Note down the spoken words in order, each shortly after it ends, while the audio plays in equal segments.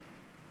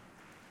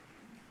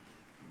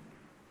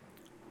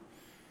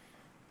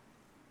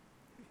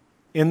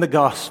In the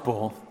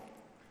gospel,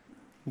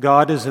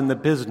 God is in the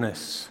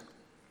business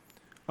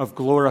of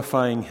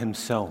glorifying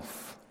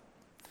himself.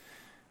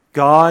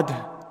 God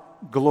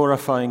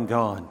glorifying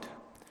God.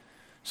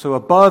 So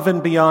above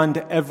and beyond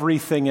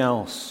everything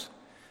else,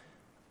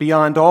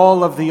 beyond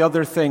all of the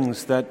other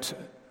things that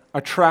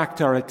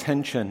attract our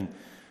attention,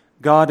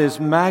 God is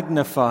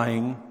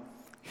magnifying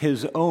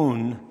his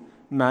own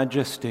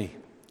majesty.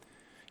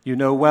 You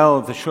know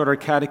well the Shorter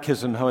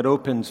Catechism, how it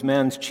opens,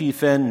 man's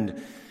chief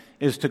end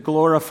is to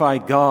glorify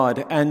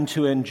God and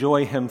to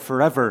enjoy him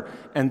forever.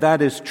 And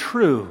that is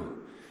true.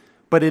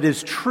 But it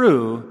is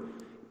true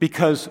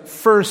because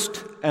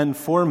first and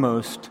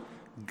foremost,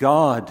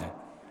 God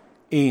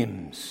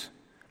aims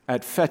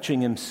at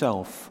fetching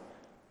himself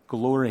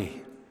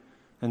glory.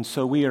 And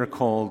so we are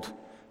called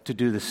to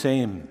do the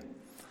same.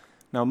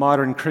 Now,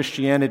 modern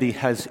Christianity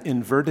has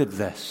inverted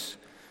this.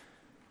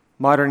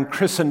 Modern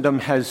Christendom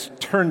has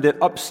turned it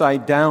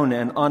upside down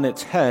and on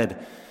its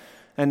head.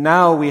 And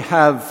now we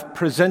have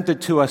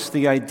presented to us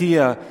the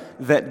idea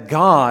that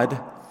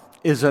God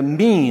is a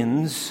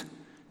means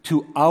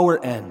to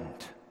our end.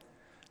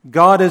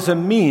 God is a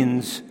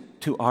means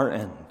to our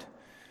end.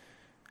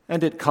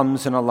 And it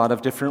comes in a lot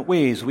of different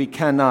ways. We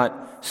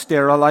cannot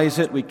sterilize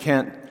it. We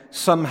can't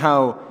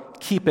somehow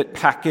keep it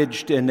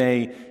packaged in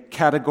a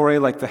category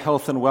like the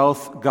health and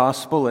wealth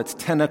gospel. Its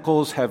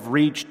tentacles have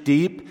reached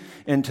deep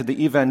into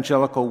the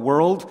evangelical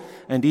world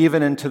and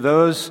even into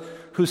those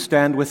who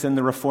stand within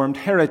the Reformed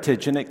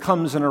heritage. And it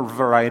comes in a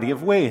variety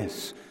of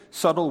ways,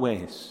 subtle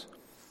ways.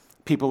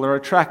 People are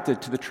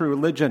attracted to the true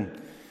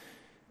religion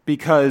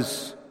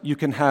because you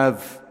can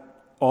have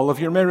all of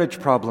your marriage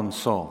problems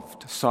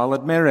solved,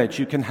 solid marriage.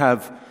 You can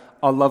have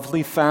a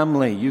lovely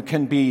family. You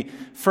can be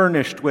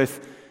furnished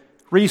with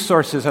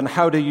resources on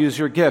how to use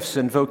your gifts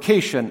and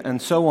vocation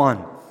and so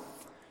on.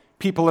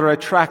 People are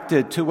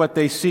attracted to what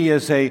they see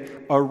as a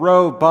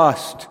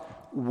robust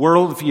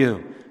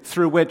worldview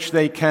through which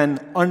they can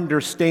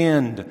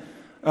understand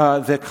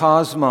the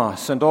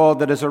cosmos and all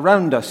that is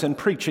around us, and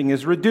preaching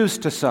is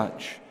reduced to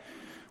such,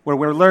 where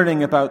we're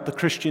learning about the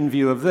Christian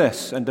view of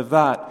this and of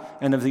that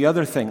and of the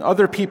other thing.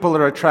 Other people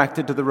are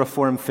attracted to the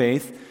Reformed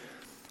faith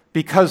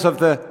because of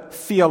the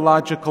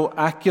theological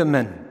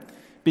acumen,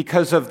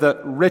 because of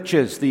the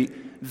riches, the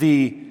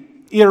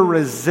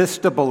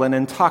irresistible and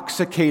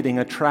intoxicating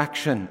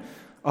attraction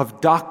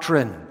of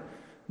doctrine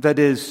that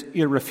is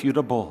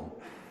irrefutable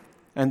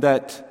and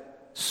that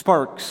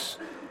sparks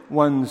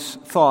one's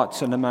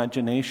thoughts and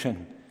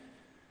imagination.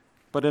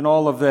 But in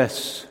all of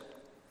this,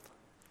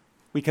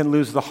 we can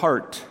lose the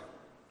heart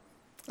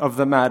of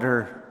the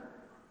matter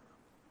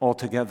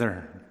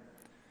altogether,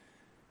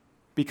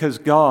 because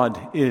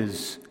God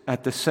is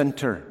at the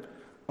center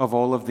of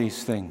all of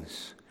these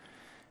things.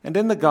 And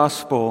in the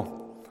gospel,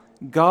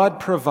 God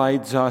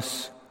provides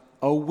us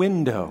a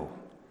window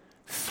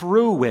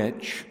through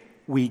which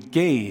we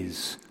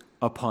gaze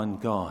upon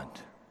God.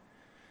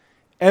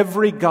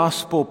 Every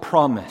gospel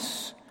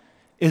promise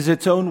is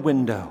its own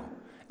window.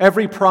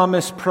 Every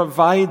promise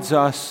provides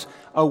us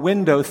a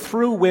window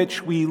through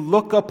which we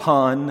look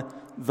upon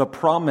the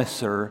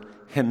promiser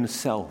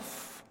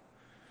himself.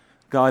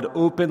 God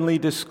openly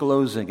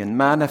disclosing and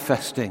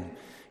manifesting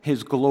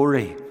his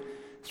glory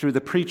through the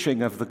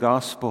preaching of the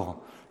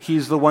gospel.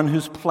 He's the one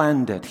who's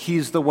planned it.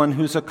 He's the one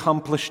who's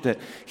accomplished it.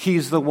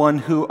 He's the one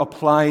who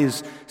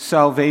applies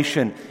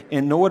salvation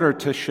in order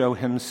to show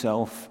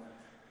himself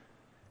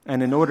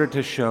and in order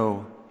to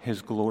show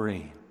his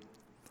glory.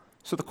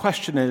 So the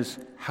question is,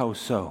 how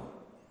so?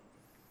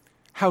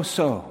 How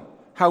so?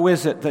 How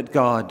is it that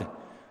God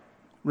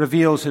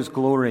reveals his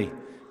glory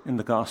in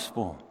the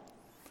gospel?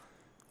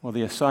 Well,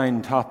 the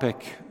assigned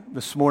topic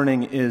this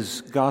morning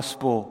is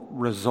gospel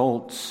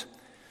results.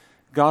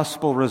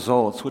 Gospel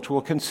results, which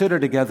we'll consider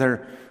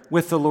together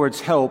with the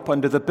Lord's help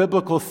under the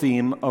biblical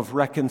theme of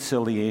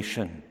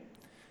reconciliation.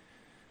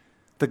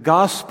 The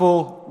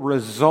gospel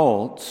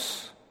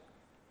results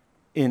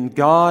in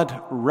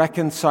God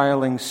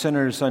reconciling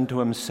sinners unto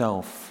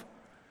himself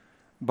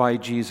by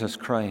Jesus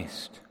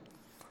Christ.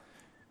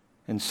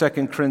 In 2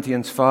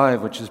 Corinthians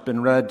 5, which has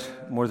been read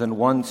more than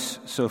once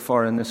so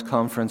far in this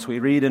conference, we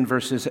read in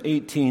verses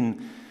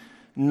 18,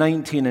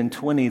 19, and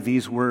 20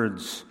 these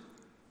words: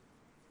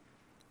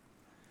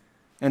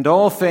 "And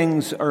all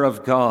things are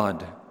of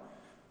God,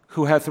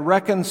 who hath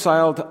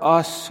reconciled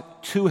us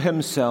to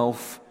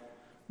himself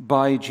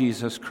by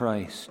Jesus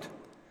Christ,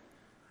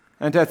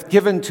 and hath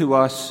given to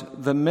us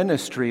the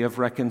ministry of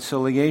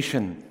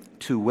reconciliation,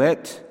 to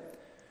wit,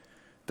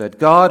 that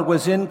God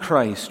was in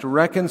Christ,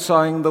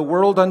 reconciling the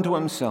world unto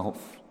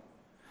himself,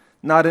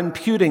 not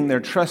imputing their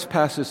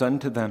trespasses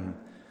unto them,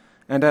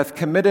 and hath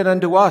committed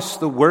unto us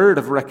the word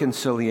of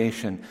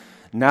reconciliation.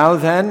 Now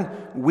then,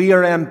 we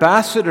are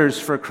ambassadors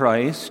for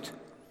Christ,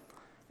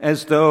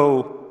 as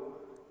though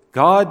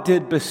God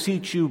did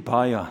beseech you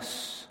by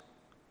us.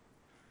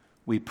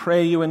 We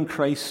pray you in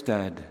Christ's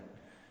stead,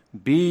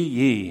 be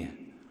ye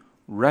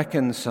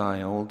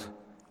reconciled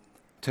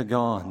to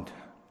God."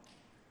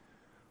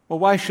 Well,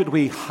 why should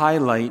we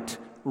highlight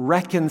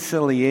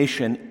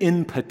reconciliation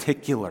in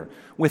particular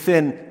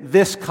within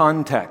this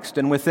context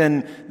and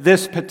within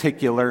this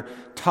particular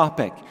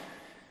topic?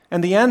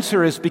 And the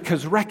answer is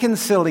because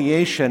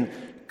reconciliation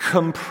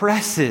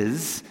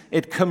compresses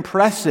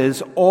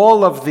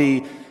all of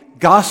the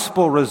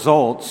gospel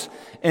results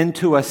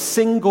into a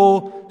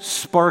single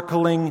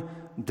sparkling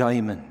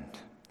diamond.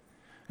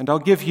 And I'll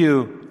give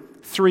you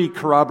 3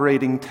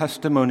 corroborating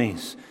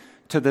testimonies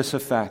to this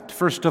effect.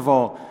 First of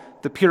all,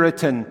 the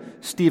Puritan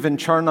Stephen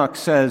Charnock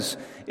says,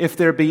 "If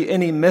there be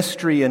any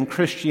mystery in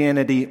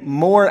Christianity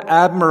more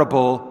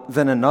admirable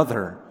than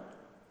another,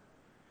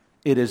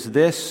 it is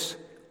this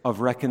of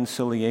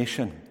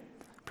reconciliation."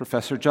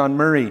 Professor John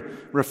Murray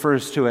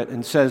refers to it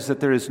and says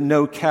that there is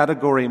no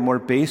category more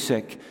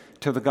basic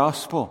to the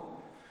gospel.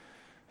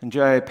 And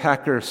J.I.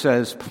 Packer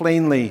says,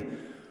 plainly,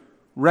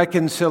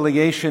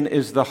 reconciliation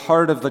is the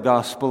heart of the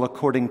gospel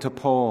according to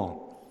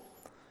Paul.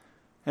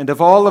 And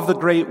of all of the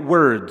great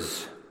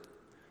words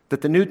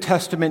that the New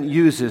Testament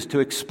uses to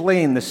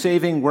explain the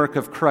saving work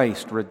of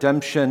Christ,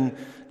 redemption,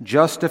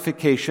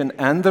 justification,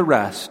 and the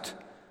rest,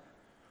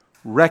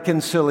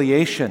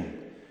 reconciliation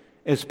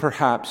is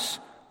perhaps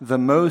the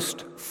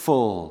most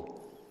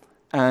full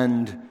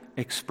and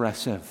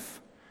expressive.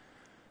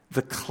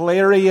 The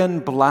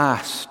clarion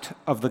blast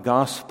of the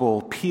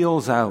gospel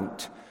peals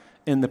out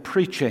in the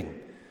preaching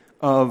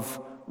of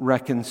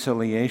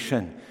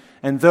reconciliation.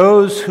 And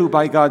those who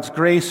by God's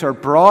grace are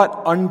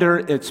brought under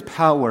its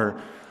power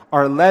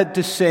are led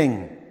to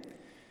sing,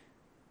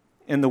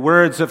 in the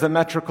words of the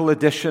metrical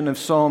edition of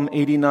Psalm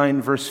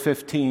 89, verse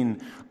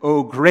 15,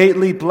 "O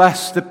greatly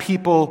blessed the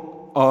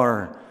people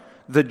are,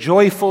 the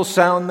joyful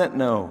sound that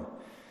know.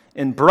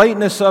 In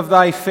brightness of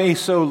thy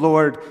face, O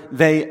Lord,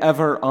 they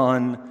ever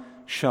on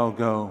shall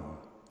go."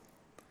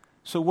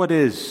 So what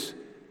is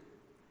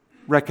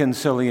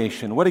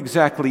reconciliation? What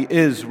exactly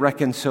is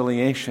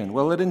reconciliation?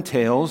 Well, it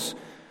entails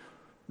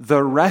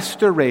the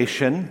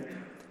restoration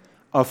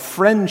of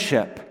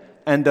friendship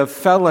and of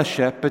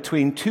fellowship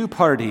between two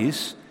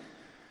parties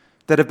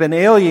that have been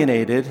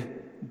alienated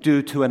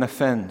due to an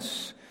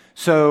offense.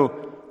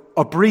 So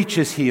a breach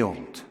is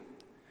healed.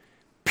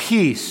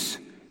 Peace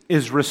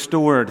is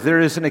restored. There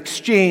is an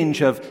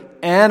exchange of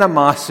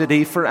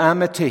animosity for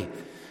amity,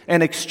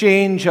 an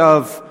exchange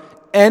of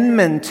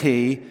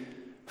enmity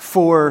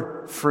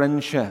for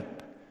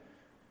friendship.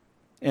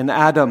 In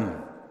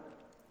Adam,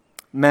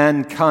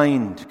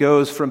 mankind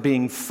goes from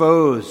being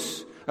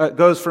friends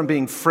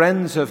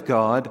of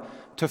God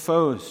to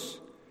foes.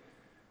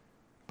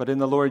 But in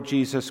the Lord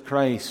Jesus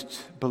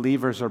Christ,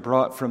 believers are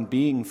brought from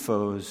being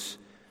foes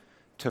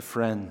to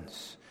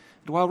friends.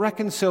 And while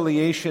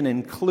reconciliation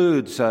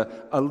includes a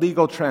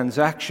legal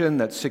transaction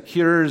that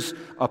secures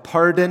a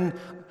pardon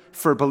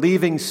for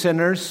believing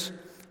sinners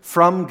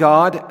from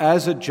God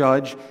as a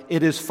judge,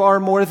 it is far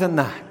more than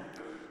that.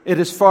 It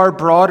is far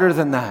broader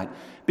than that,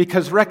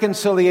 because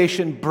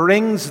reconciliation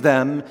brings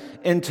them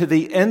into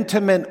the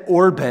intimate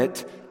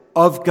orbit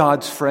of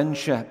God's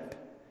friendship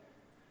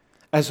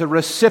as a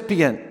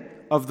recipient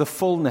of the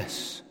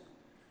fullness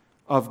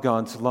of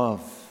God's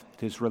love.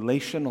 It is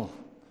relational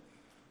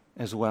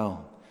as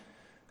well.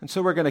 And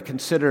so we're going to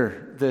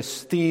consider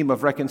this theme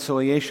of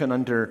reconciliation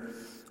under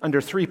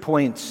 3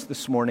 points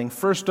this morning.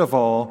 First of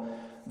all,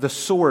 the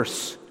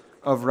source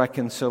of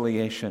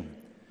reconciliation.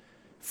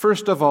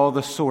 First of all,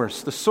 the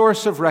source. The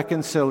source of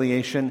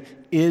reconciliation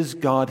is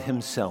God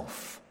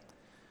Himself.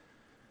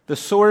 The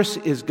source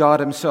is God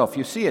Himself.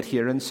 You see it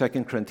here in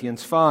 2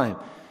 Corinthians 5,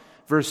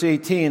 verse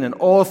 18, "And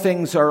all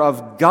things are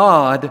of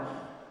God,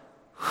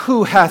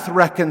 who hath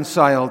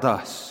reconciled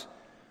us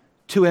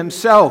to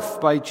Himself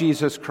by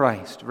Jesus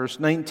Christ." Verse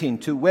 19,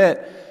 "To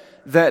wit,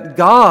 that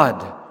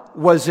God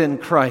was in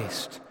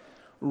Christ,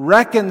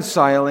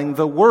 reconciling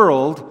the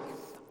world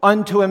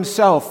unto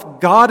Himself."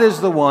 God is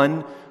the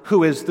one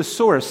who is the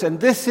source. And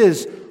this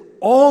is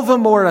all the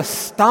more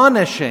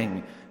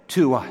astonishing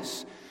to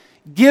us,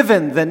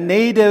 given the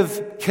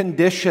native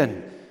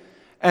condition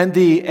and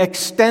the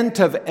extent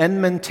of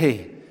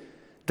enmity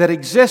that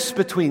exists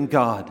between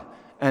God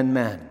and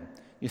man.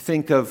 You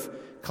think of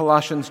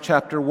Colossians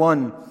chapter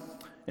 1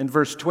 and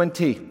verse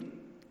 20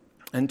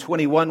 and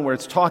 21, where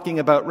it's talking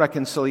about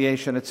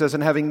reconciliation. It says,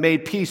 "And having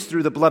made peace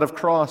through the blood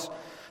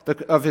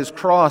of His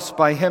cross,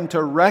 by Him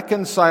to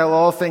reconcile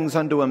all things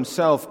unto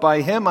Himself.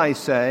 By Him, I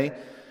say,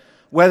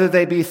 whether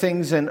they be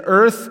things in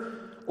earth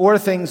or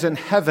things in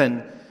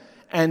heaven.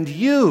 And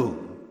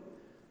you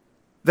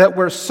that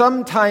were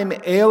sometime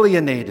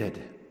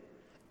alienated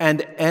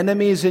and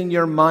enemies in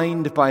your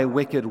mind by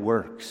wicked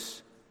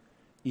works,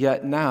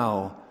 yet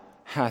now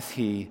hath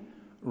He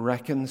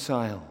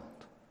reconciled."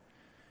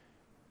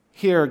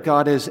 Here,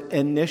 God is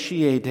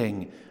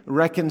initiating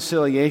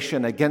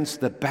reconciliation against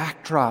the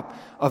backdrop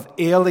of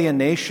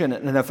alienation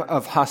and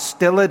of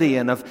hostility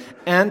and of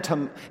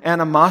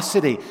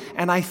animosity.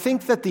 And I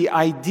think that the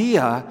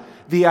idea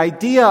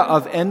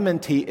of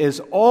enmity is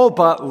all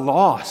but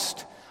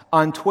lost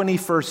on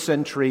 21st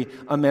century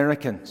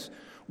Americans.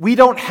 We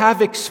don't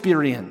have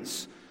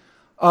experience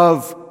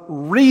of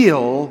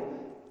real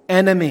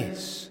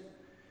enemies.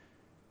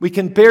 We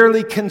can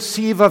barely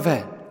conceive of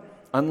it,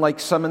 unlike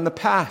some in the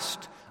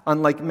past,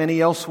 unlike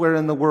many elsewhere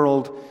in the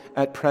world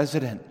at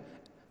present.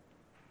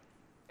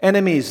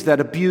 Enemies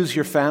that abuse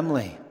your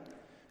family,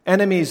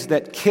 enemies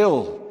that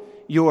kill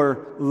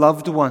your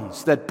loved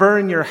ones, that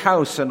burn your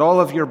house and all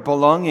of your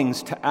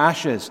belongings to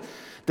ashes,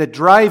 that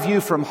drive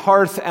you from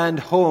hearth and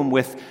home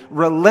with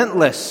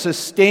relentless,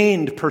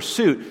 sustained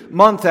pursuit,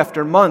 month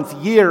after month,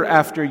 year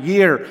after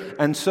year,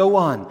 and so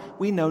on.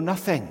 We know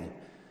nothing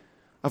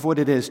of what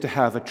it is to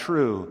have a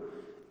true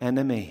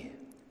enemy.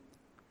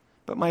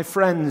 But my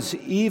friends,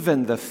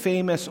 even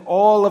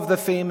all of the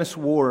famous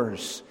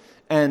wars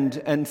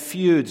and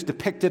feuds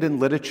depicted in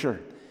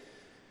literature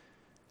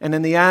and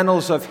in the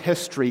annals of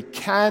history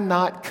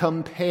cannot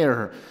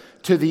compare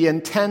to the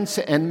intense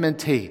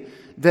enmity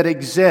that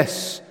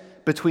exists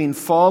between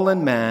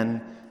fallen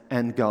man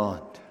and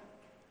God.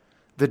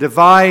 The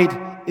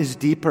divide is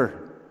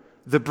deeper,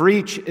 the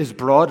breach is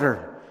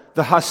broader,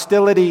 the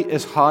hostility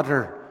is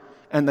hotter,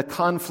 and the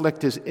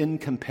conflict is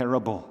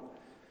incomparable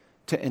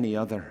to any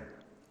other.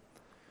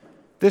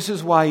 This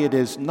is why it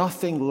is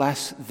nothing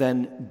less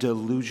than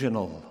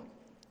delusional.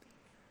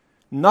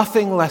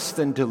 Nothing less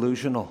than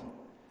delusional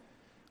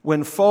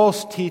when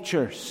false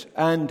teachers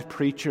and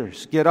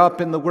preachers get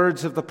up, in the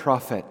words of the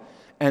prophet,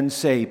 and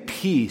say,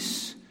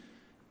 peace,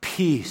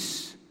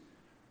 peace,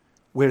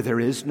 where there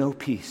is no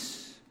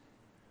peace.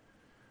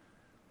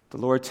 The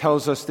Lord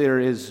tells us there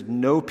is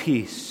no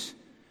peace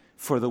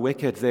for the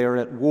wicked. They are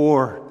at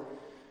war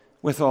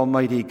with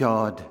Almighty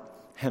God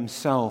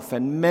Himself,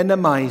 and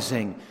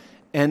minimizing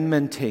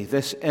enmity,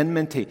 this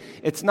enmity.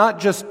 It's not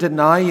just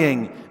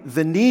denying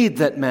the need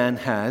that man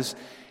has,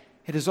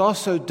 it is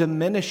also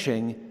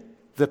diminishing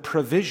the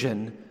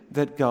provision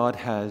that God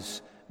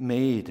has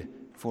made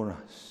for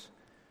us.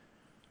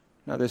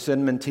 Now, this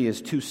enmity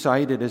is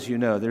two-sided, as you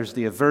know. There's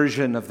the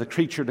aversion of the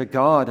creature to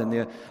God and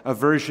the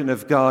aversion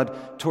of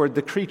God toward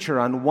the creature.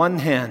 On one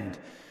hand,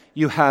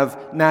 you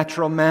have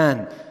natural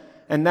man.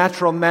 And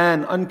natural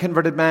man,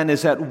 unconverted man,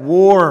 is at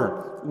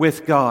war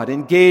with God,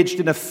 engaged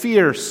in a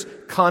fierce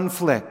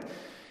conflict,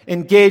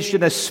 engaged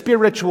in a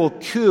spiritual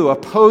coup,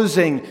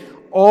 opposing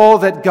all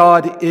that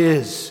God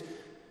is.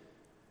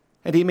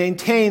 And he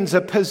maintains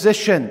a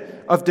position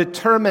of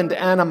determined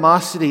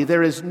animosity.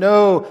 There is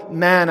no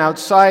man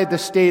outside the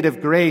state of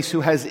grace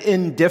who has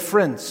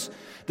indifference.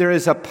 There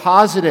is a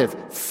positive,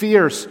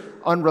 fierce,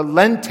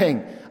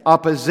 unrelenting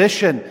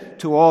opposition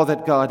to all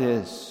that God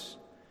is.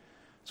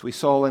 As we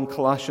saw in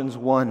Colossians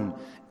 1,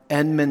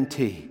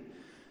 enmity,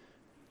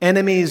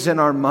 enemies in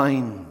our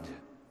mind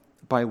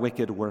by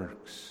wicked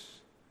works.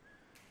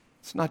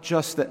 It's not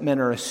just that men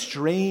are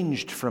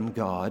estranged from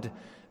God,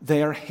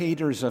 they are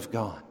haters of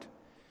God.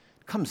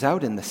 Comes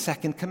out in the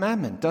second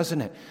commandment,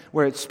 doesn't it?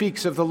 Where it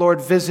speaks of the Lord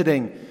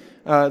visiting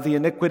the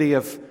iniquity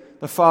of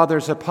the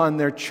fathers upon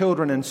their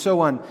children and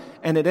so on.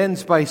 And it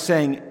ends by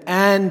saying,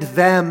 and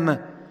them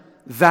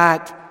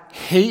that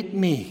hate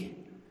me.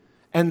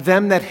 And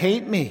them that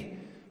hate me.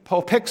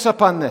 Paul picks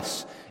up on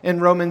this in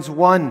Romans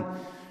 1,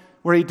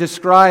 where he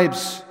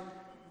describes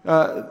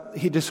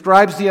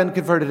the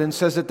unconverted and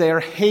says that they are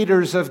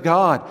haters of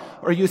God.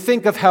 Or you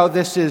think of how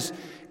this is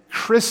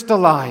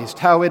crystallized,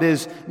 how it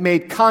is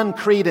made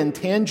concrete and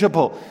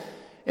tangible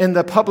in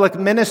the public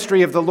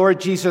ministry of the Lord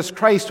Jesus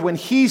Christ when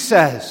He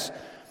says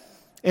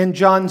in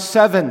John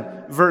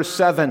 7, verse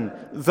 7,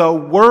 the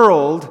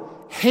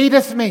world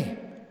hateth me.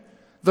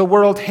 The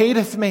world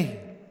hateth me.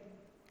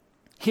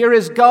 Here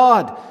is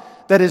God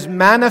that is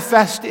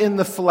manifest in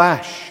the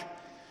flesh.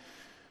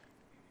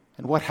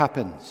 And what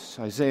happens?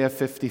 Isaiah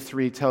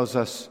 53 tells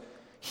us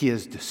He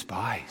is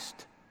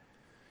despised.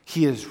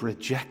 He is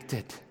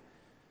rejected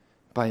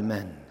by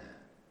men.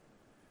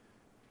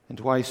 And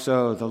why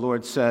so? The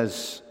Lord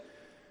says,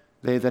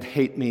 they that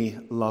hate me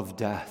love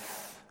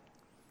death.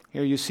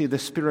 Here you see the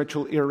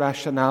spiritual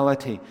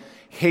irrationality,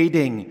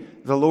 hating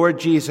the Lord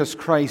Jesus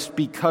Christ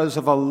because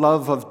of a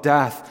love of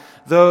death.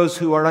 Those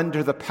who are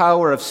under the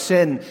power of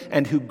sin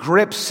and who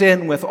grip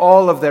sin with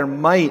all of their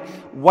might,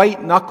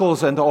 white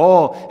knuckles and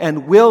all,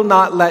 and will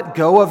not let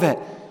go of it.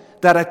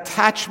 That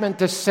attachment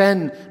to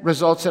sin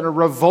results in a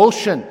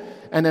revulsion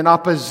and an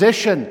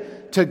opposition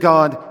to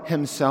God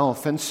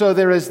Himself. And so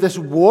there is this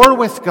war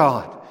with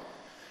God,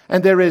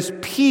 and there is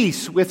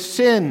peace with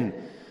sin.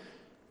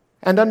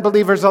 And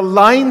unbelievers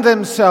align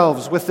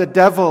themselves with the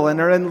devil and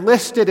are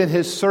enlisted in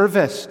his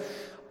service.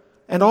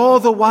 And all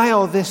the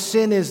while, this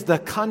sin is the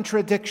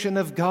contradiction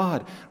of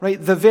God,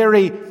 right? The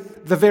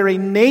very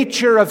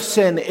nature of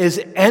sin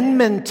is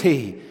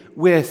enmity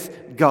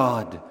with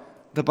God,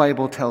 the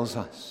Bible tells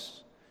us.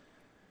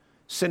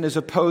 Sin is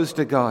opposed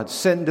to God.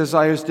 Sin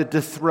desires to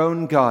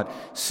dethrone God.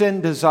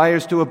 Sin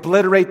desires to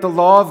obliterate the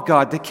law of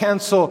God, to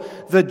cancel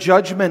the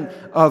judgment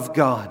of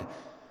God.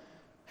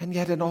 And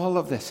yet in all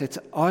of this, it's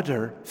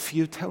utter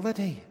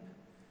futility.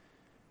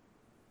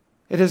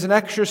 It is an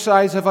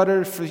exercise of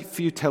utter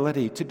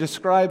futility to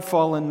describe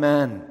fallen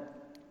man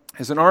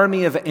as an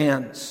army of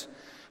ants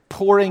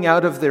pouring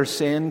out of their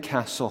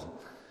sandcastle.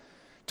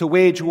 To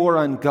wage war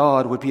on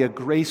God would be a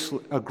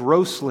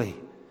grossly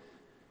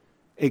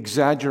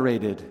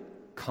exaggerated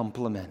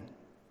compliment.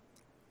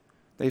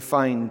 They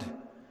find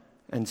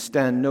and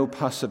stand no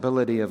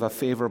possibility of a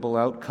favorable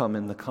outcome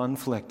in the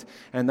conflict.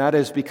 And that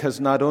is because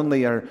not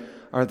only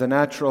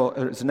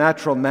is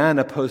natural man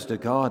opposed to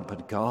God,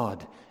 but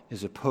God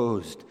is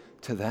opposed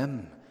to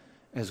them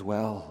as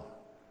well.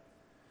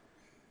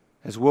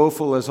 As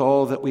woeful as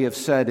all that we have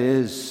said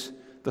is,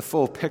 the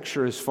full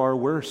picture is far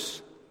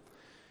worse.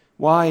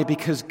 Why?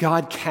 Because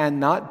God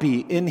cannot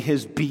be, in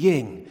his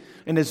being,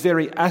 in his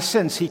very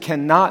essence, he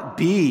cannot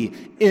be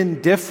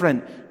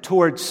indifferent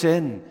towards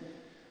sin.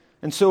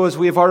 And so, as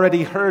we have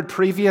already heard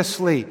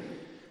previously,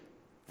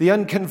 the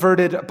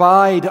unconverted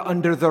abide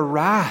under the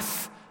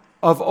wrath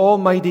of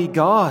Almighty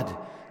God.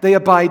 They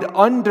abide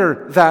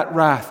under that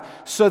wrath,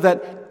 so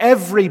that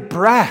every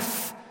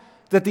breath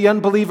that the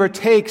unbeliever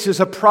takes is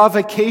a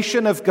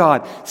provocation of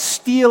God,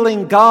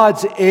 stealing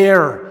God's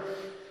air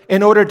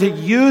in order to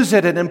use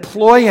it and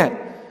employ it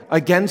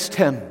against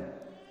him.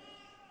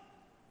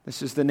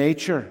 This is the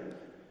nature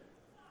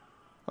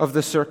of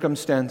the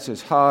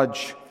circumstances.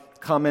 Hodge,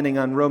 commenting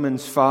on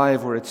Romans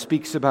 5, where it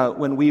speaks about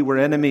when we were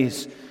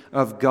enemies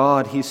of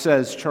God, he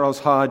says, Charles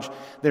Hodge,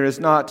 there is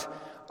not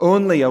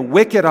only a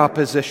wicked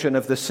opposition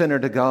of the sinner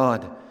to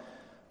God,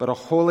 but a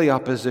holy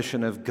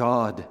opposition of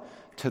God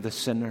to the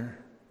sinner.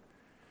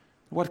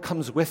 What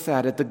comes with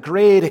that? At the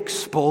great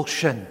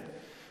expulsion,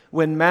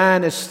 when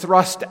man is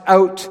thrust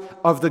out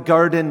of the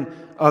Garden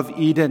of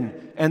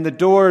Eden, and the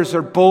doors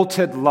are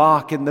bolted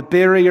lock, and the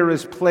barrier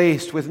is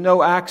placed with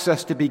no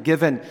access to be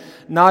given,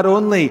 not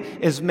only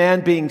is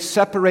man being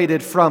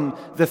separated from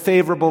the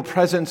favorable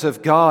presence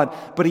of God,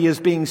 but he is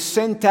being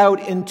sent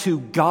out into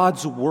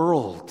God's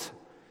world,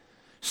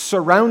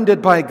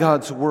 surrounded by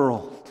God's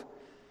world,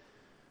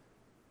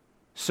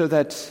 so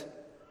that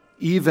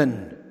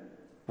even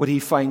what he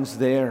finds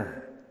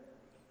there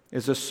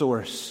is a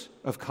source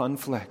of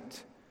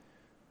conflict.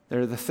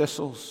 There are the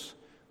thistles,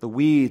 the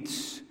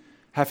weeds,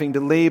 having to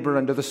labor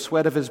under the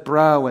sweat of his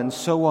brow, and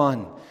so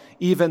on.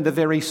 Even the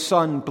very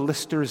sun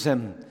blisters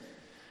him,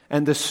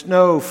 and the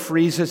snow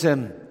freezes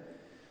him,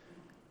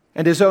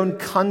 and his own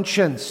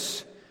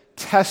conscience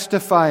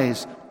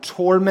testifies,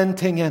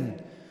 tormenting him.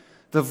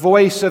 The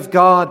voice of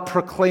God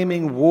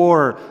proclaiming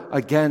war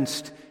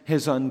against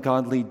his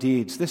ungodly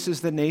deeds. This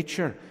is the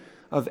nature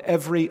of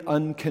every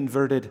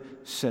unconverted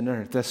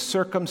sinner, the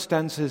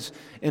circumstances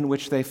in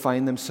which they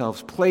find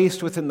themselves,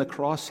 placed within the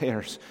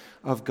crosshairs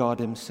of God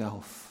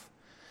himself.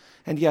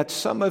 And yet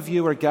some of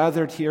you are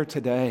gathered here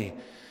today,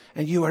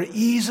 and you are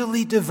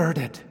easily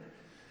diverted.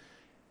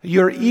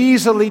 You're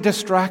easily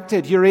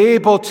distracted. You're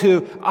able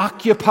to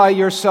occupy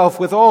yourself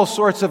with all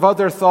sorts of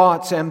other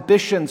thoughts,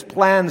 ambitions,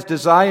 plans,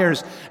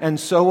 desires, and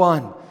so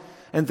on.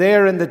 And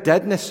there in the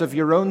deadness of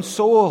your own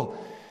soul,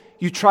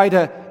 you try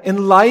to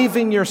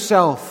enliven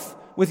yourself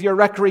with your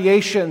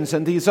recreations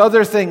and these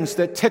other things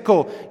that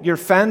tickle your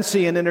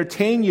fancy and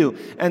entertain you,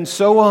 and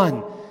so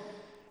on.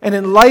 And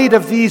in light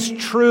of these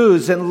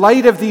truths, in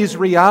light of these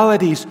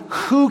realities,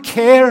 who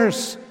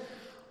cares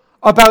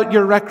about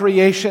your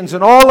recreations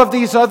and all of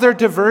these other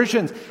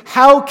diversions?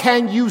 How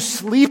can you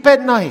sleep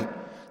at night?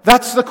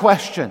 That's the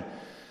question.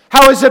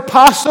 How is it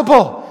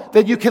possible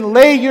that you can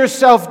lay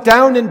yourself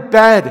down in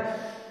bed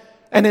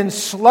and in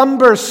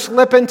slumber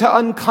slip into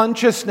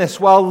unconsciousness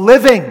while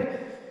living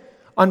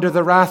under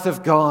the wrath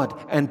of God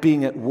and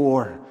being at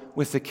war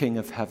with the King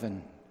of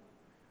Heaven?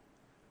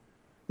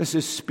 This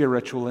is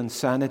spiritual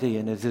insanity,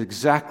 and it is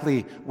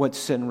exactly what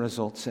sin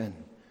results in.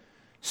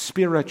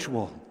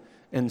 Spiritual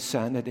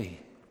insanity.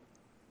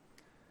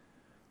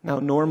 Now,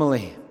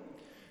 normally,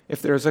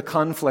 if there's a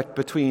conflict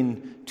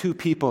between two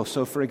people,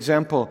 so for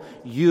example,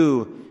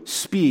 you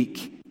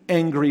speak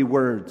angry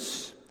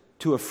words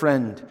to a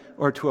friend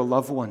or to a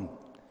loved one,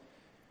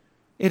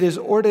 it is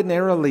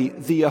ordinarily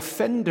the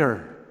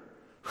offender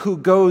who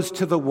goes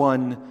to the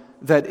one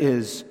that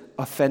is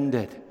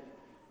offended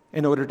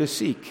in order to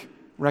seek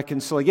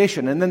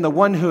reconciliation. And then the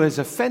one who is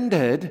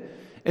offended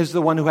is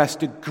the one who has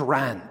to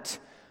grant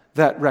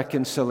that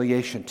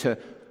reconciliation, to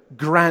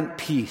grant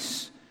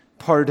peace,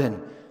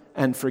 pardon,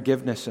 and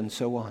forgiveness, and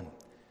so on.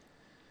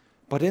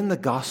 But in the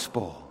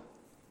gospel,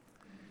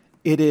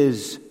 it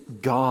is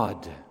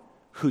God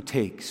who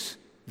takes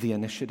the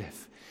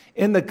initiative.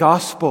 In the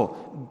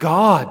gospel,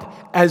 God,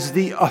 as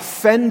the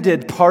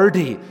offended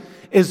party,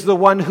 is the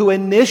one who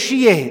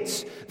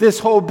initiates this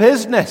whole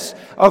business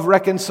of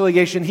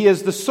reconciliation. He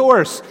is the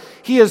source.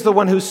 He is the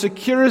one who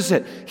secures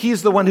it.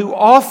 He's the one who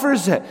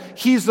offers it.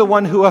 He's the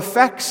one who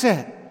effects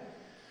it.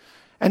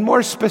 And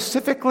more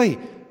specifically,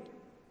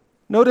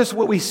 notice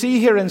what we see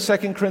here in 2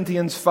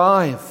 Corinthians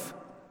 5.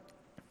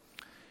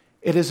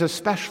 It is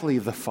especially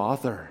the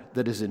Father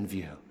that is in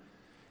view.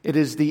 It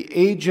is the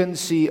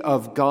agency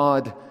of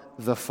God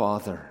the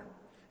Father.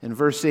 In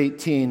verse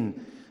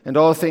 18, and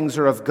all things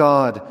are of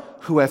God,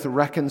 who hath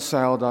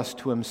reconciled us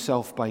to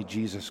himself by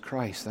Jesus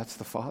Christ. That's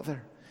the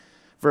Father.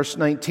 Verse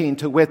 19,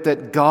 to wit,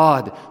 that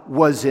God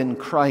was in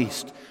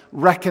Christ,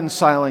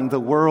 reconciling the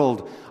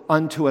world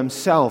unto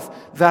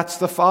himself. That's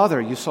the Father.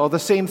 You saw the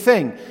same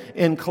thing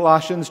in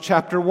Colossians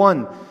chapter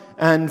 1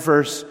 and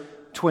verse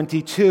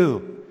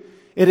 22.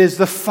 It is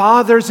the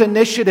Father's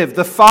initiative,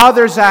 the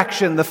Father's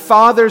action, the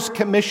Father's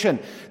commission.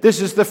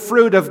 This is the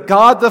fruit of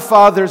God the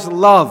Father's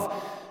love,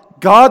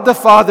 God the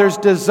Father's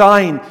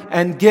design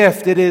and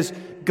gift. It is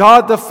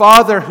God the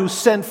Father who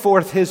sent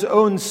forth His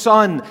own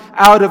Son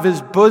out of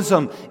His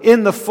bosom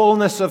in the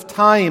fullness of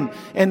time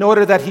in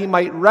order that He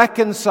might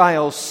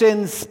reconcile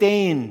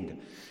sin-stained,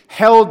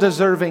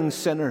 hell-deserving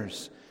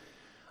sinners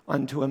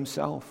unto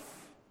Himself.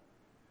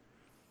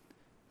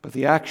 But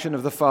the action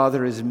of the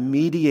Father is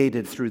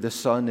mediated through the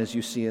Son, as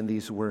you see in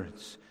these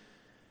words.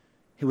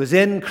 He was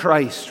in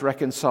Christ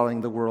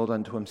reconciling the world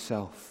unto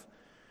Himself.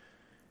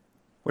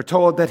 We're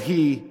told that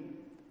He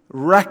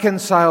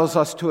reconciles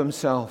us to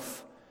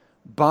Himself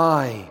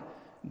by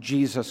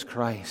Jesus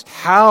Christ.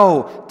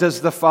 How does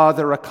the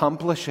Father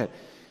accomplish it?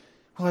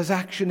 Well, His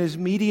action is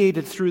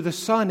mediated through the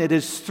Son. It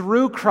is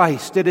through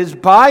Christ. It is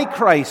by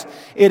Christ.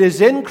 It is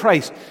in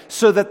Christ,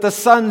 so that the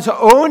Son's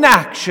own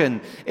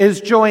action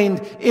is joined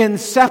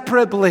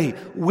inseparably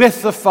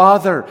with the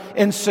Father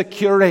in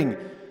securing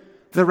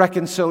the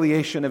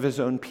reconciliation of His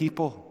own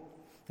people.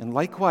 And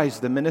likewise,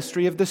 the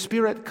ministry of the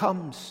Spirit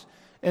comes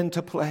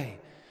into play.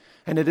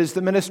 And it is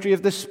the ministry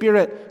of the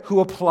Spirit who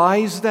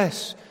applies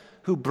this,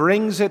 who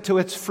brings it to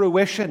its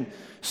fruition,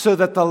 so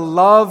that the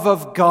love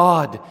of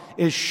God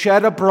is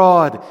shed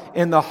abroad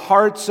in the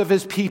hearts of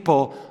His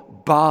people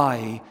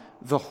by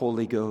the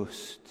Holy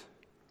Ghost.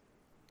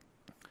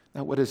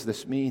 Now, what does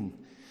this mean?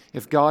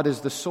 If God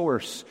is the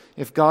source,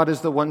 if God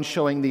is the one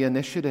showing the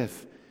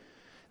initiative,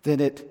 then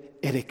it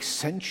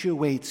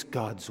accentuates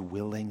God's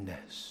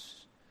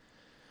willingness.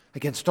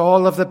 Against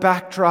all of the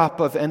backdrop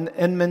of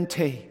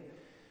enmity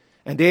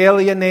and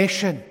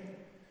alienation,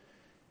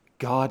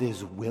 God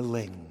is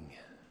willing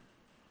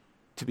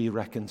to be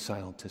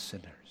reconciled to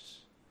sinners.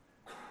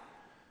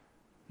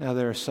 Now,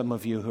 there are some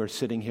of you who are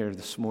sitting here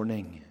this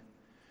morning,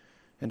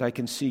 and I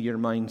can see your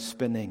mind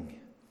spinning.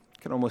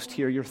 I can almost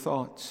hear your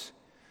thoughts.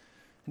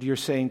 And you're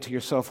saying to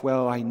yourself,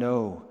 well, I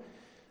know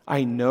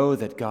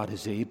that God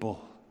is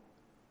able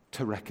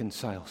to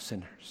reconcile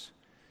sinners.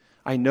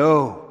 I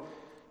know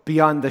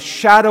beyond the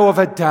shadow of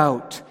a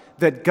doubt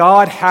that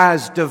God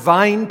has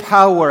divine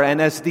power,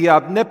 and as the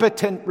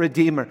omnipotent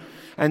Redeemer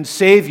and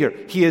Savior,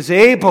 He is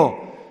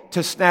able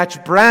to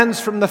snatch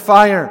brands from the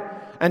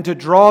fire and to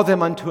draw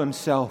them unto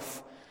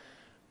Himself.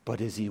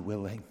 But is He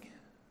willing?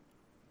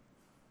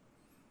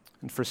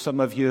 And for some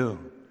of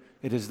you,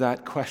 it is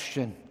that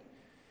question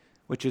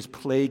which is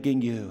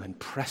plaguing you and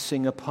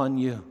pressing upon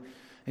you.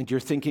 And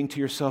you're thinking to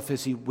yourself,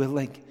 is He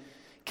willing?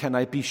 Can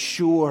I be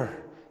sure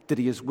that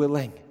He is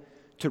willing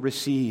to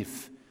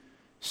receive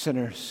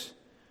sinners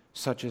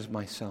such as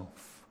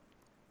myself?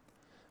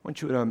 I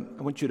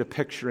want you to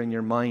picture in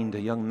your mind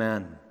a young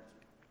man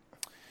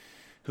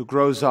who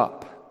grows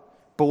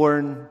up,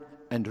 born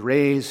and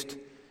raised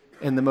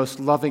in the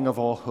most loving of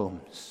all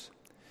homes.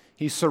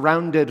 He's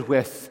surrounded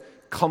with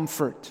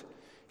comfort.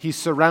 He's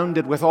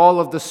surrounded with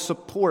all of the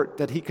support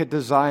that he could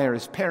desire.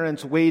 His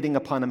parents waiting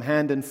upon him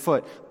hand and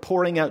foot,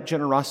 pouring out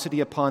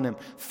generosity upon him,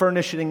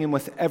 furnishing him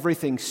with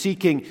everything,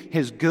 seeking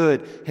his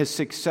good, his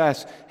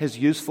success, his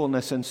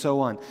usefulness, and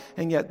so on.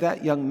 And yet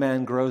that young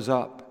man grows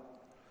up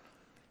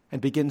and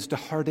begins to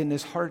harden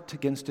his heart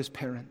against his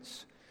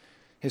parents.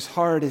 His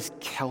heart is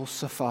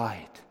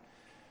calcified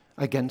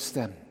against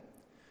them.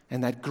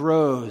 And that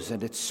grows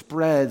and it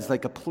spreads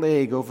like a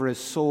plague over his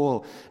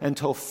soul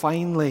until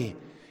finally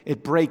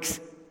it breaks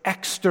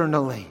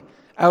externally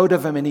out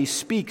of him, and he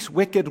speaks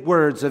wicked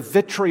words of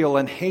vitriol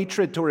and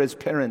hatred toward his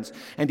parents,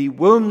 and he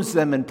wounds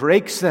them and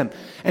breaks them,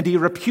 and he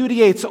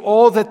repudiates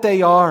all that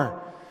they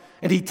are.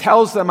 And he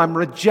tells them, I'm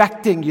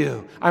rejecting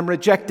you. I'm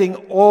rejecting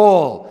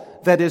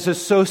all that is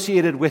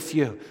associated with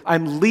you.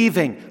 I'm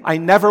leaving. I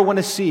never want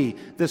to see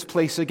this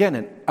place again.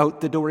 And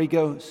out the door he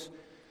goes.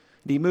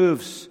 And he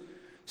moves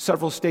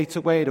several states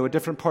away to a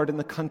different part in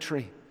the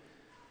country.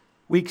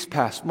 Weeks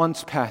pass,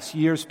 months pass,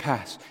 years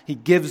pass. He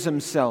gives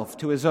himself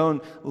to his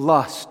own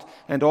lust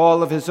and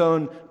all of his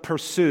own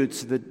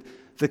pursuits,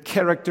 the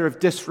character of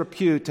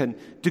disrepute and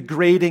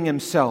degrading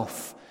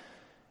himself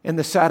in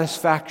the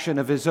satisfaction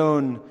of his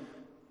own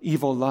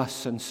evil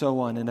lusts and so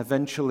on. And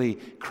eventually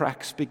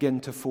cracks begin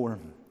to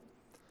form.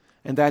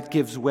 And that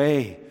gives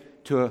way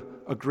to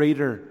a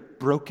greater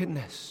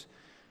brokenness.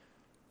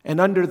 And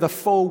under the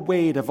full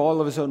weight of all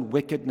of his own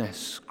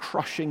wickedness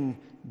crushing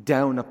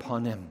down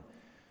upon him,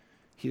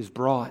 he is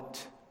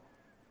brought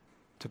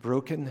to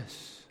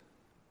brokenness.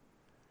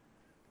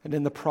 And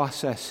in the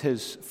process,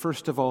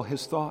 first of all,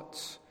 his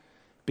thoughts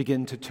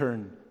begin to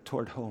turn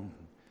toward home.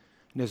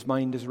 And his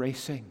mind is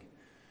racing.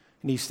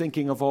 And he's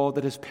thinking of all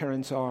that his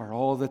parents are,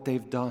 all that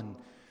they've done.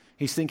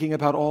 He's thinking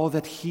about all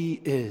that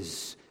he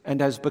is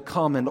and has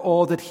become and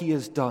all that he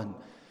has done.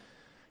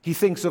 He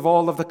thinks of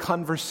all of the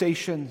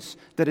conversations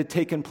that had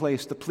taken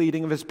place, the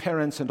pleading of his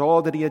parents and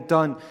all that he had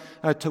done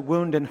to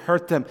wound and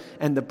hurt them.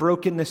 And the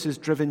brokenness is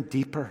driven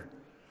deeper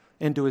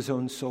into his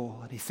own soul.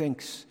 And he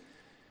thinks,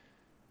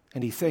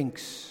 and he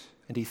thinks,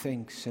 and he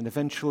thinks. And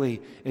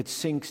eventually it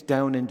sinks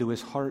down into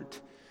his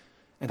heart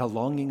and a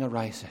longing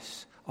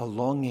arises. a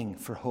longing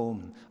for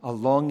home, a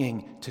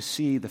longing to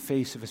see the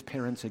face of his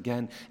parents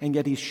again. And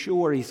yet he's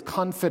sure, he's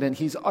confident,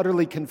 he's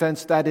utterly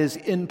convinced that is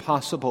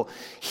impossible.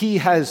 He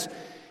has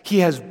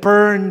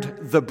burned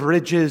the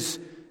bridges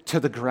to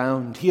the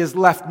ground. He has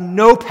left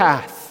no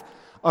path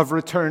of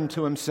return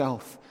to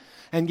himself.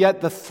 And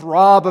yet the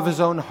throb of his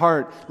own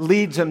heart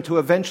leads him to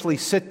eventually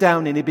sit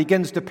down, and he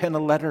begins to pen a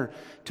letter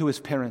to his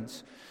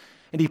parents.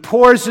 And he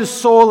pours his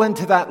soul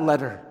into that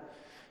letter.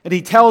 And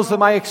he tells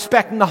them, I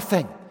expect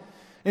nothing.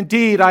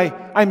 Indeed,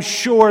 I'm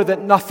sure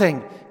that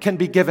nothing can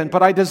be given,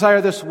 but I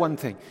desire this one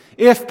thing,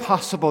 if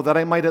possible, that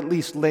I might at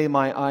least lay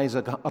my eyes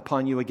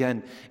upon you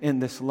again in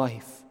this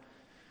life.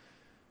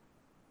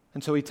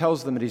 And so he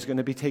tells them that he's going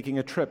to be taking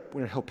a trip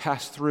where he'll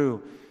pass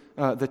through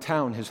the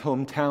town, his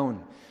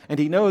hometown. And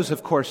he knows,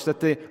 of course, that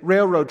the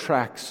railroad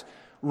tracks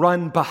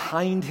run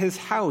behind his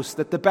house,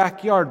 that the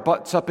backyard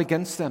butts up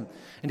against them.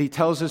 And he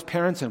tells his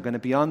parents, I'm going to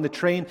be on the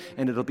train,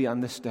 and it'll be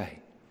on this day.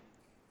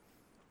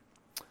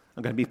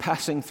 I'm going to be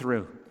passing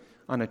through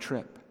on a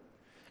trip.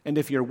 And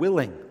if you're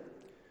willing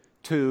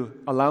to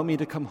allow me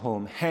to come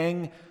home,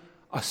 hang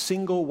a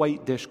single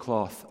white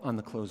dishcloth on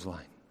the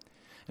clothesline.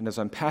 And as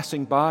I'm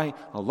passing by,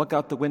 I'll look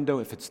out the window.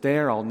 If it's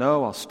there, I'll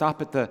know. I'll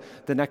stop at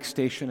the next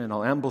station, and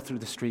I'll amble through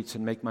the streets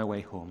and make my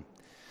way home.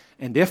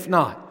 And if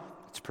not,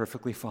 it's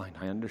perfectly fine.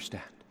 I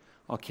understand.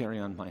 I'll carry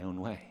on my own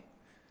way.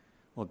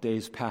 Well,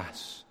 days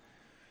pass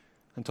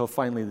until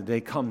finally the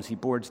day comes. He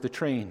boards the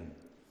train.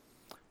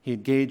 He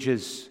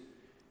engages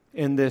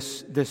in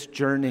this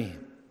journey.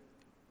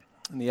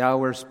 And the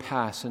hours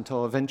pass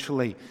until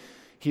eventually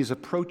he's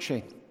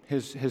approaching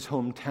his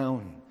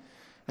hometown.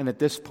 And at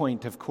this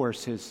point, of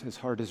course, his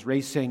heart is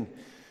racing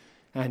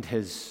and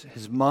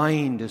his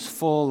mind is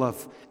full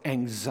of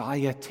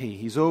anxiety.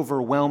 He's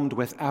overwhelmed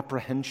with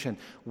apprehension.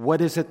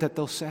 What is it that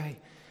they'll say?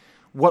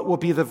 What will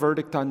be the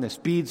verdict on this?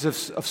 Beads of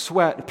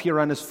sweat appear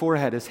on his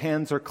forehead. His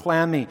hands are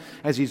clammy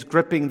as he's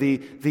gripping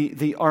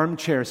the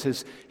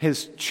armchairs.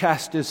 His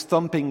chest is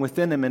thumping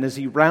within him. And as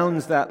he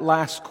rounds that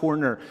last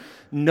corner,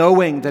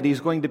 knowing that he's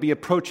going to be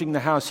approaching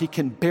the house, he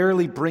can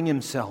barely bring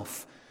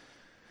himself.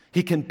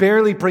 He can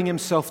barely bring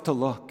himself to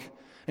look.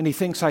 And he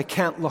thinks, I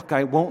can't look,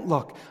 I won't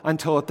look,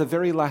 until at the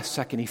very last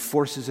second he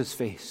forces his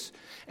face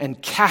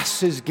and casts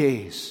his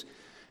gaze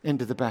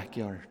into the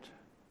backyard.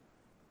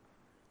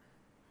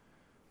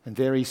 And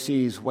there he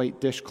sees white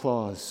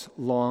dishcloths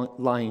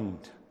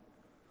lined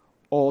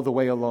all the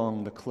way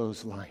along the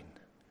clothesline.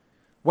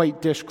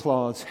 White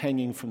dishcloths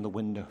hanging from the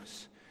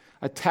windows,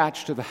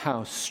 attached to the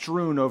house,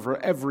 strewn over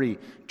every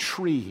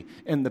tree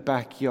in the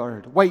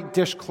backyard. White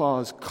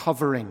dishcloths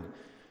covering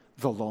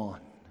the lawn.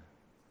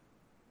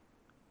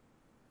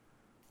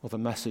 Well, the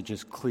message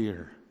is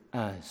clear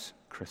as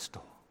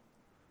crystal.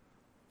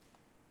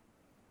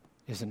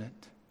 Isn't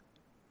it?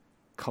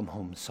 Come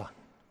home, son.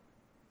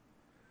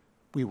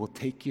 We will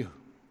take you.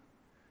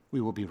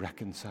 We will be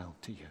reconciled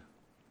to you.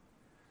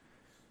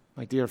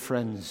 My dear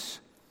friends,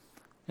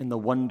 in the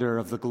wonder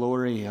of the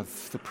glory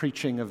of the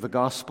preaching of the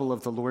gospel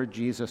of the Lord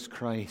Jesus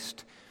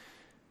Christ,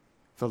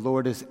 the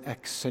Lord is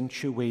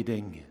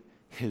accentuating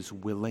his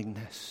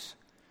willingness.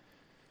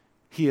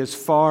 He is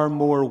far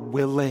more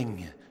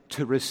willing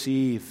to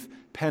receive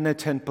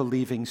penitent,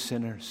 believing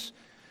sinners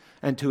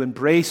and to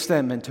embrace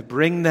them and to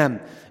bring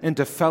them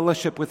into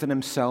fellowship within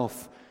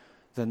himself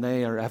than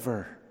they are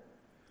ever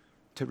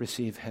to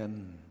receive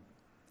him.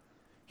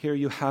 Here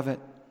you have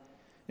it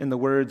in the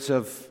words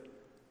of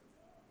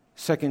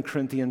 2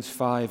 Corinthians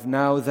 5.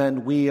 Now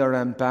then, we are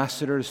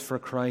ambassadors for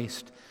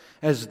Christ,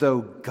 as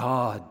though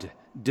God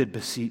did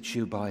beseech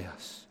you by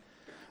us.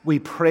 We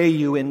pray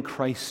you in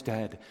Christ's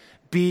stead,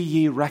 be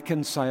ye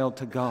reconciled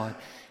to God.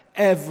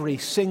 Every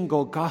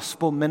single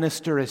gospel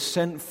minister is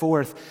sent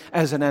forth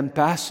as an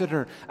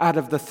ambassador out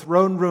of the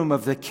throne room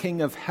of the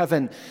King of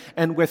heaven,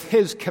 and with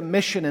his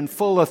commission and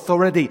full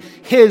authority,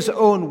 his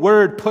own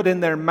word put in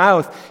their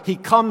mouth, he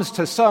comes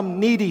to some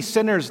needy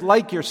sinners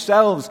like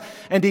yourselves,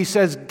 and he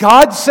says,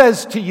 God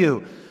says to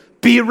you,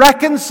 be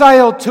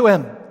reconciled to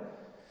him.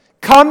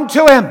 Come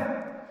to him.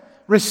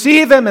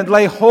 Receive him and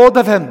lay hold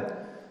of him,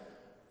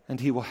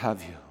 and he will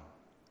have you.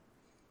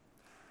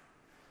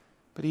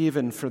 But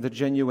even for the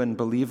genuine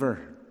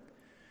believer,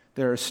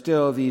 there are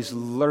still these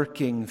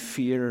lurking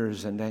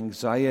fears and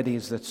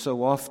anxieties that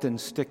so often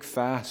stick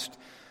fast.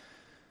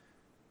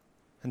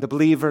 And the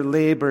believer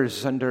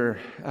labors under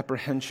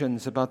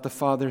apprehensions about the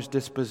Father's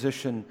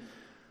disposition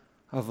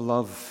of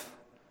love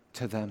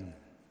to them.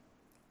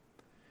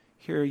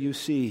 Here you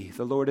see,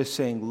 the Lord is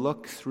saying,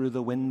 look through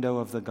the window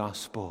of the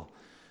gospel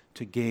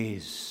to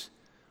gaze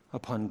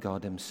upon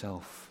God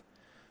himself.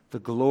 The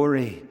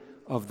glory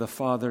of the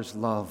Father's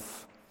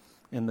love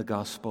in the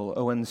gospel.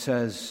 Owen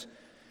says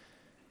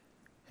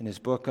in his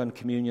book on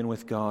communion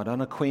with God,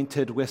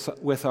 unacquainted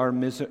with our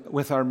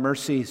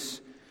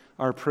mercies,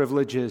 our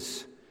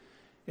privileges,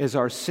 is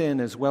our sin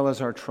as well as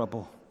our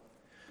trouble.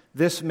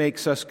 This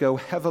makes us go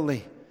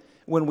heavily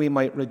when we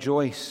might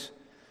rejoice,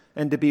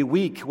 and to be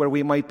weak where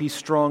we might be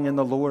strong in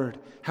the Lord.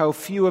 How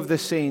few of the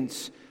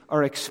saints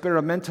are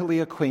experimentally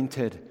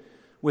acquainted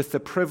with the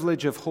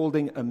privilege of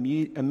holding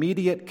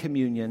immediate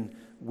communion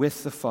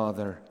with the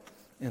Father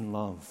in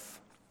love.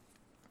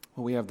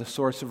 Well, we have the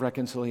source of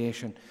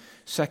reconciliation.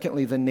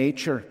 Secondly, the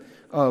nature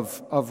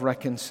of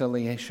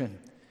reconciliation.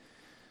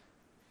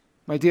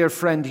 My dear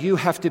friend, you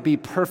have to be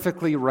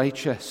perfectly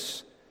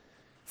righteous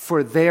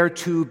for there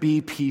to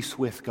be peace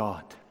with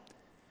God.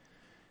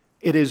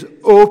 It is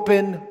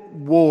open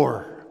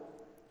war.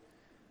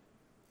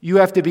 You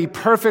have to be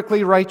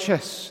perfectly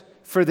righteous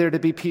for there to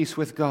be peace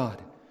with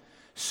God.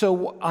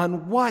 So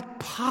on what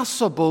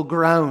possible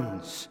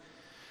grounds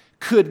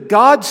could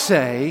God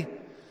say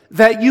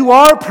that you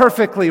are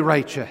perfectly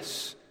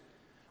righteous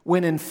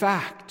when in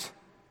fact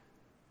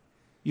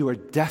you are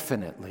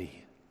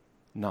definitely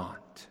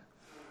not?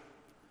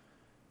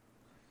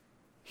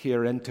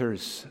 Here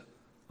enters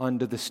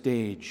onto the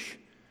stage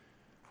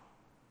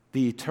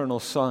the eternal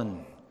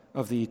Son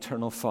of the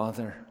eternal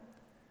Father,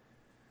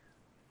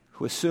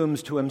 who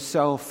assumes to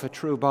himself a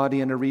true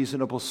body and a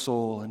reasonable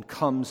soul and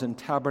comes and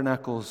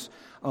tabernacles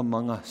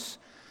among us.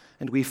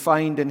 And we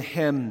find in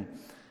him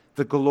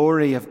the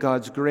glory of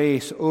God's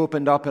grace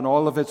opened up in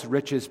all of its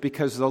riches,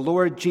 because the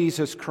Lord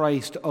Jesus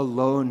Christ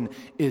alone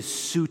is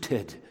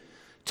suited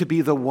to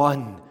be the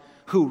one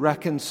who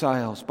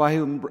reconciles, by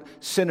whom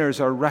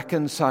sinners are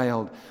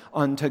reconciled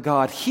unto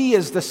God. He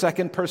is the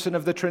second person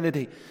of the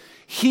Trinity.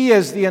 He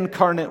is the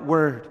incarnate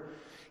Word.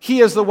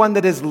 He is the one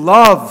that is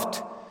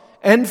loved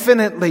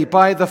infinitely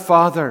by the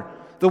Father,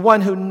 the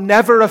one who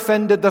never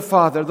offended the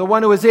Father, the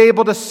one who is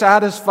able to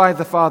satisfy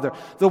the Father,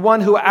 the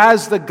one who,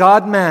 as the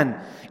God-man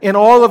in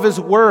all of his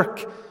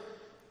work,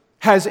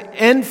 has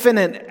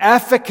infinite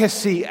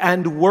efficacy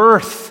and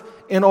worth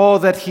in all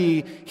that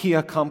he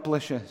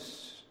accomplishes.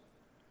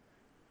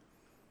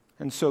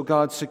 And so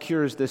God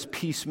secures this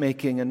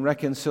peacemaking and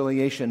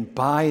reconciliation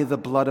by the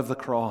blood of the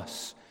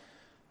cross,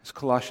 as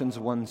Colossians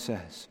 1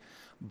 says,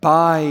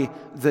 by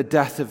the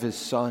death of his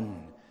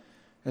Son,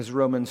 as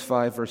Romans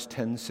 5 verse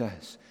 10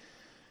 says.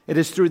 It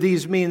is through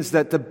these means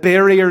that the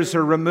barriers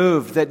are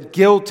removed, that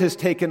guilt is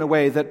taken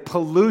away, that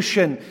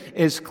pollution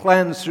is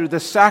cleansed through the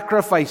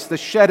sacrifice, the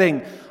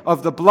shedding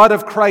of the blood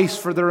of Christ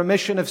for the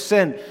remission of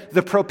sin,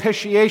 the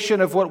propitiation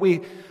of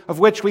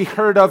which we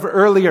heard of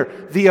earlier,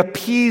 the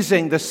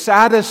appeasing, the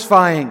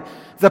satisfying,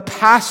 the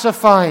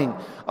pacifying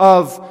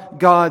of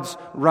God's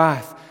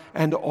wrath,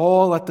 and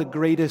all at the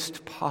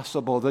greatest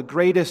possible, the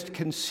greatest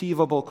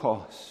conceivable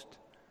cost.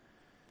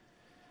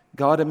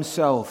 God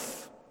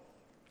himself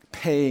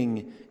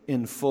paying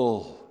in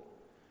full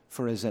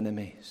for his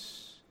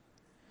enemies.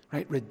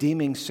 Right?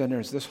 Redeeming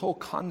sinners. This whole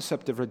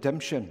concept of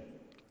redemption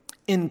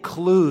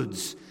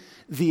includes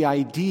the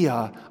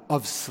idea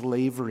of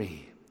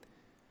slavery.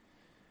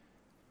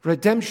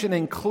 Redemption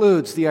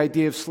includes the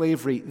idea of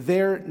slavery.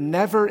 There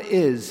never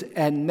is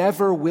and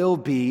never will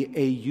be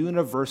a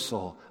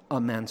universal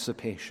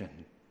emancipation.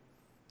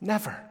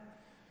 Never.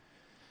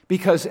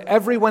 Because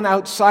everyone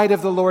outside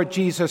of the Lord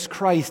Jesus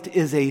Christ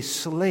is a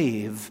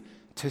slave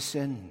to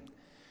sin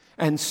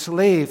and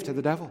slave to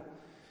the devil.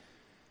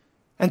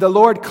 And the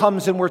Lord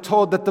comes, and we're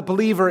told that the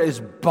believer is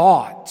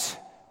bought,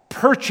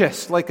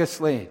 purchased like a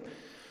slave,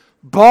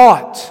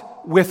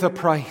 bought with a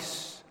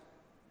price.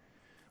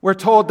 We're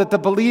told that the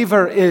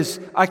believer is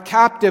a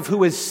captive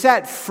who is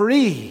set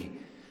free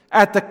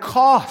at the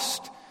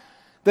cost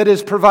that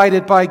is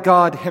provided by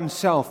God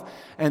himself.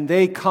 And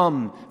they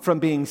come from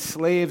being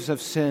slaves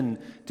of sin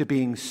to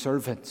being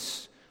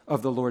servants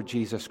of the Lord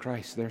Jesus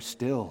Christ. They're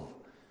still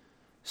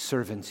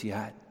servants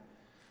yet,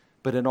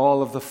 but in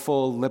all of the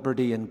full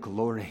liberty and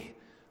glory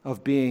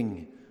of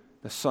being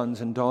the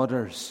sons and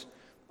daughters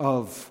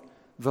of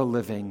the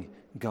living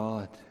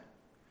God.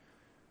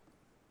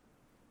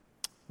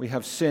 We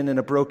have sin in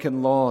a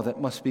broken law that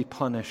must be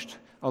punished,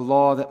 a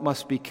law that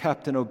must be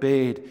kept and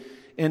obeyed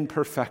in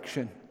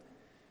perfection.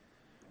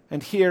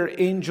 And here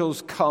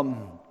angels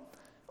come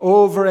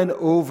over and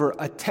over,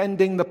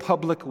 attending the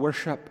public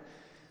worship,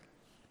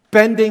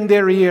 bending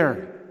their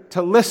ear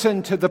to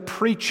listen to the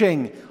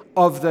preaching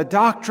of the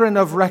doctrine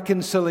of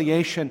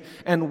reconciliation.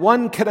 And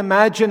one can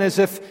imagine as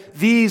if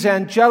these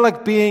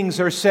angelic beings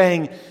are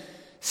saying,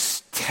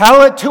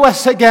 tell it to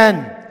us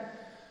again.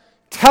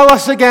 Tell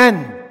us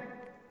again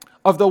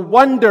of the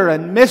wonder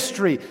and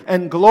mystery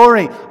and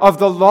glory of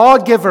the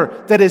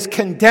lawgiver that is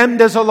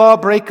condemned as a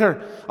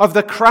lawbreaker, of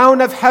the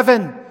crown of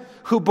heaven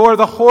who bore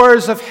the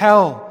horrors of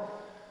hell,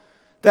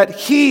 that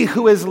he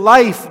who is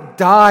life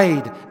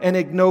died an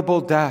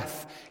ignoble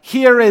death.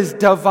 Here is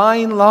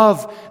divine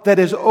love that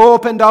is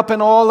opened up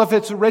in all of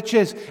its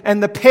riches,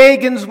 and the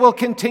pagans will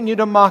continue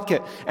to mock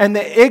it, and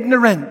the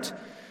ignorant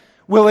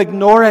will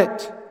ignore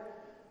it.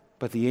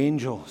 But the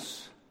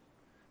angels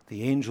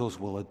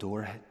will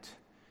adore it.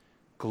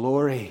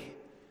 Glory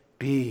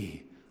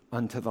be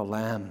unto the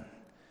Lamb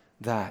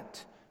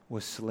that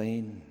was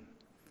slain.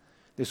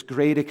 This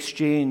great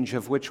exchange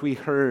of which we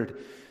heard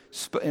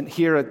And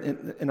here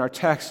in our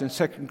text in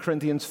 2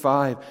 Corinthians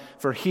 5,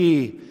 for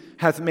he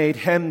hath made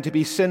him to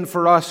be sin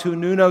for us who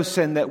knew no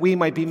sin, that we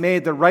might be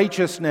made the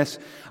righteousness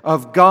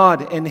of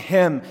God in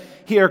him.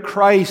 Here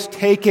Christ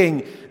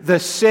taking the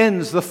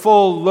sins, the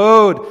full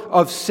load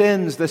of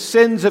sins, the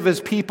sins of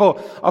his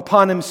people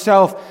upon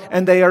himself,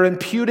 and they are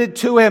imputed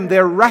to him,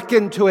 they're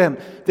reckoned to him,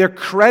 they're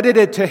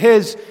credited to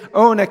his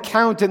own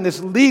account in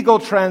this legal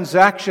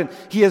transaction.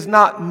 He is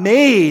not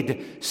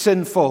made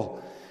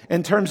sinful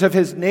in terms of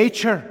his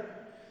nature.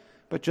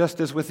 But just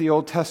as with the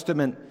Old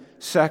Testament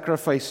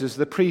sacrifices,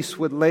 the priests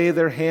would lay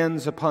their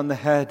hands upon the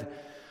head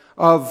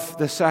of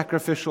the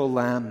sacrificial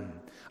lamb,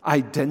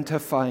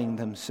 identifying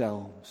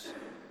themselves.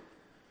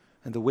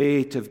 And the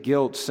weight of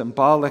guilt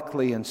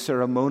symbolically and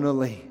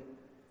ceremonially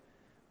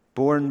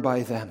borne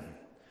by them.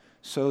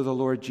 So the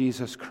Lord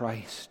Jesus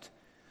Christ,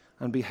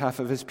 on behalf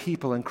of his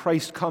people, and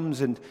Christ comes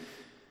and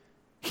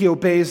he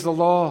obeys the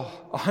law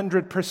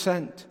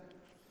 100%.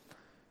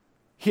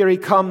 Here he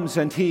comes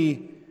and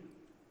he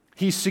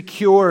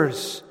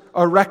secures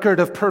a record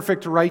of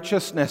perfect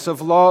righteousness,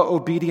 of law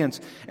obedience.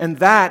 And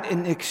that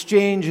in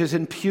exchange is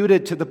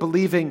imputed to the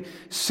believing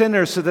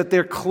sinner so that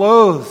they're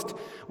clothed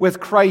with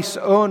Christ's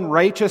own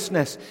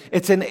righteousness.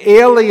 It's an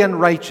alien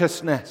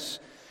righteousness.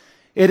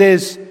 It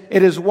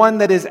is one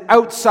that is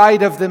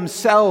outside of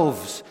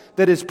themselves,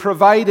 that is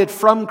provided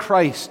from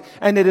Christ,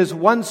 and it is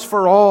once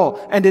for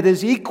all, and it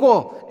is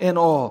equal in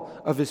all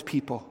of his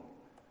people.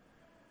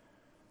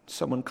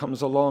 Someone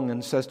comes along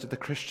and says to the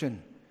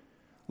Christian,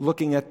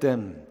 looking at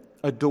them,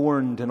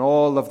 adorned in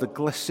all of the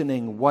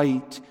glistening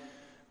white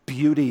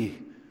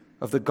beauty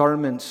of the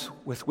garments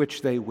with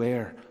which they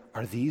wear,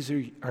 are these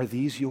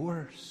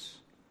yours?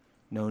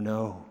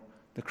 No,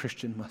 the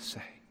Christian must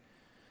say,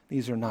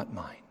 these are not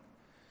mine.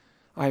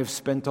 I have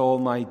spent all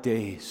my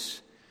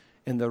days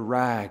in the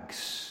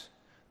rags,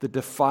 the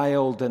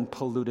defiled and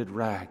polluted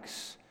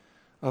rags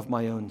of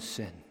my own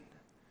sin.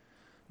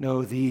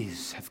 No,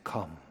 these have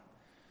come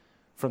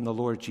from the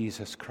Lord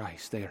Jesus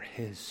Christ. They are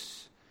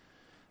his,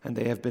 and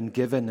they have been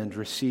given and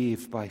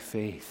received by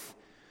faith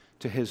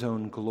to his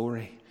own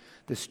glory.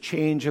 This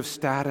change of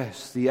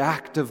status, the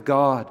act of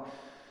God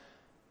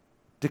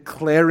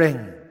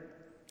declaring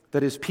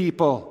that his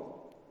people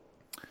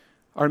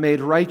are made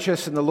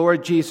righteous in the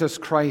Lord Jesus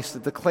Christ,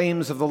 that the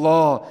claims of the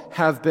law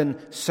have been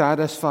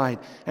satisfied.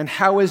 And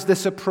how is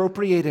this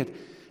appropriated?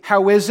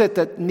 How is it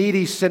that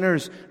needy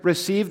sinners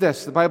receive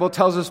this? The Bible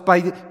tells us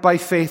by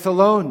faith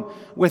alone,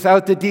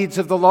 without the deeds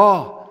of the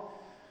law.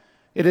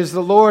 It is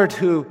the Lord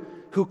who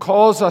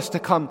calls us to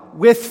come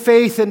with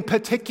faith in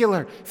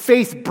particular.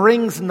 Faith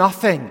brings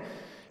nothing.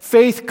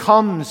 Faith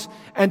comes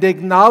and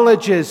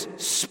acknowledges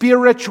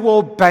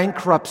spiritual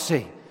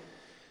bankruptcy.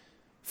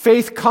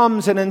 Faith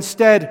comes and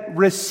instead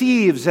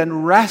receives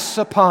and rests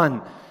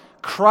upon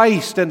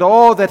Christ and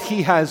all that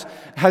he has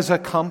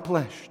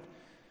accomplished.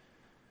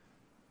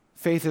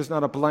 Faith is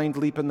not a blind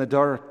leap in the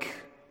dark.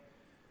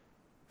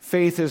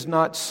 Faith is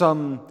not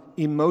some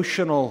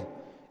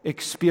emotional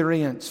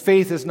experience.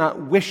 Faith is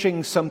not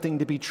wishing something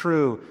to be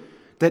true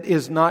that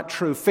is not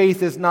true.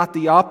 Faith is not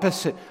the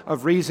opposite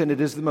of reason.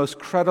 It is the most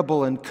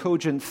credible and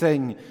cogent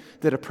thing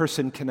that a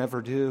person can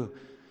ever do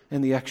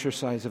in the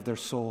exercise of their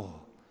soul.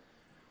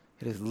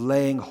 It is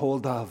laying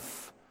hold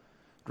of,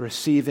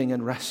 receiving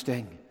and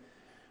resting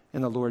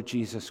in the Lord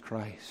Jesus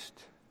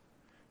Christ.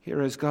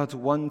 Here is God's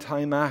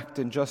one-time act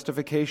in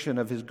justification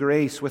of his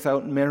grace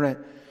without merit.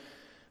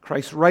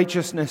 Christ's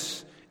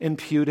righteousness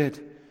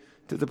imputed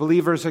to the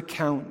believer's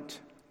account.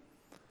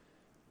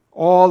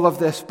 All of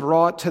this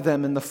brought to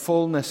them in the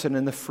fullness and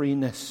in the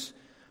freeness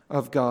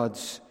of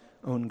God's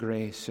own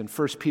grace. In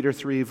 1 Peter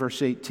 3,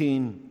 verse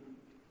 18,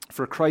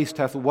 for Christ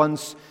hath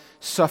once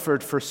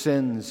suffered for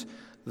sins,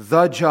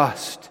 the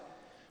just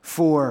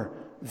for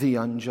the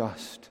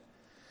unjust,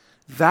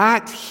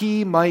 that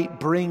he might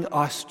bring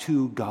us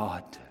to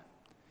God.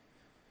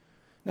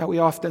 Now we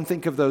often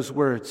think of those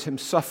words, him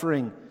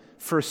suffering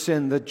for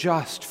sin, the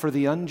just for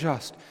the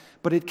unjust.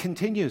 But it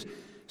continues,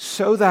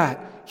 so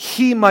that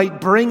he might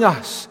bring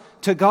us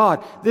to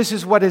God. This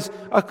is what is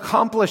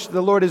accomplished.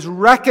 The Lord is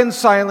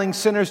reconciling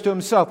sinners to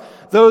himself.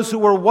 Those who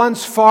were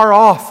once far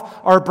off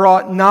are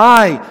brought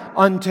nigh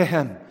unto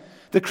him.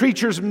 The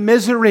creature's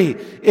misery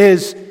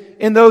is,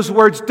 in those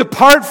words,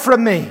 depart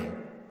from me.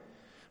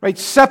 Right?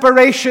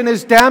 Separation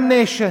is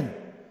damnation.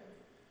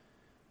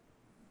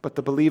 But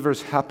the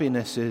believer's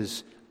happiness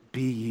is,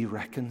 be ye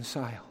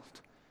reconciled.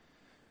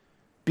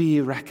 Be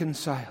ye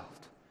reconciled.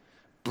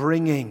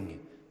 Bringing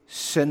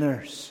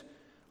sinners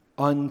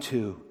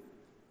unto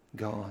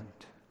God.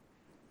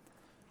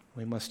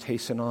 We must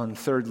hasten on.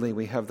 Thirdly,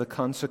 we have the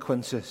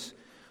consequences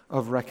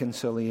of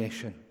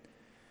reconciliation.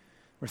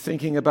 We're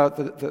thinking about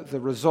the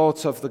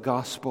results of the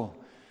gospel,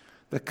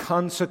 the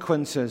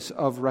consequences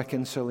of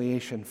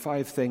reconciliation.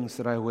 5 things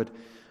that I would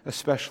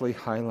especially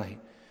highlight.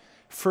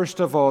 First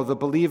of all, the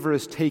believer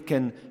is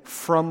taken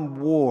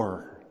from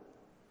war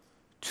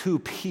to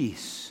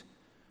peace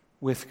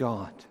with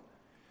God.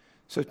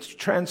 So it's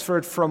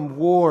transferred from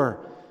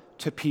war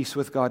to peace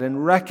with God. In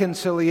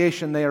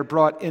reconciliation, they are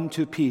brought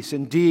into peace.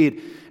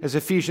 Indeed, as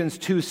Ephesians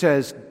 2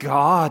 says,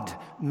 God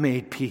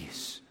made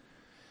peace.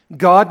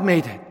 God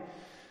made it.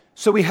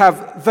 So we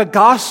have the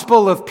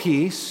gospel of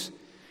peace,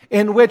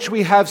 in which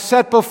we have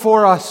set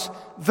before us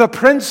the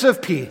Prince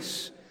of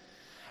Peace.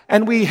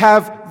 And we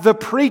have the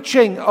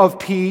preaching of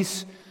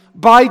peace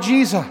by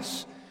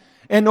Jesus,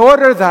 in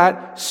order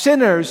that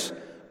sinners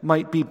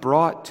might be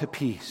brought to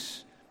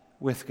peace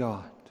with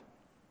God.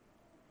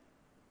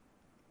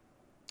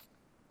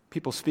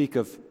 People speak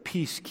of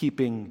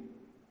peacekeeping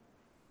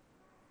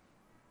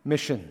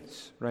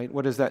missions, right?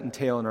 What does that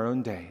entail in our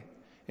own day?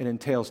 It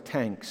entails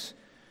tanks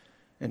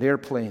and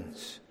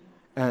airplanes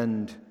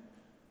and,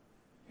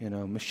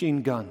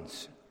 machine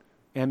guns,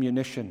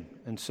 ammunition,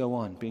 and so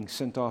on, being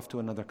sent off to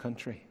another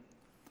country.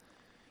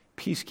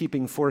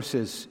 Peacekeeping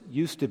forces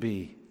used to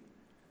be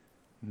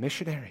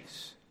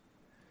missionaries.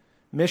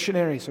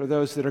 Missionaries are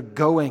those that are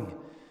going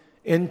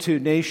into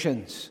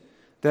nations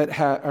that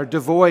are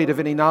devoid of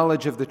any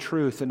knowledge of the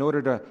truth in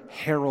order to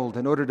herald,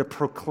 in order to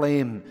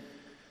proclaim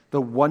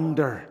the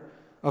wonder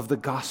of the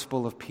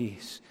gospel of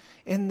peace.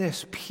 In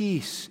this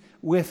peace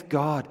with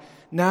God,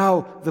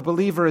 now the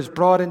believer is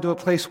brought into a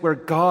place where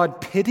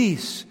God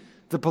pities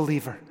the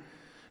believer.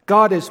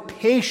 God is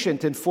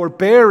patient and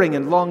forbearing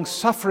and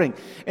long-suffering.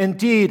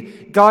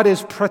 Indeed, God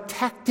is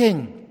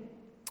protecting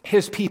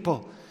His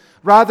people.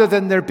 Rather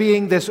than there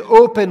being this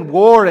open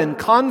war and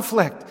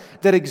conflict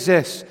that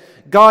exists,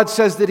 God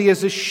says that He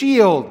is a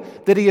shield,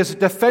 that He is a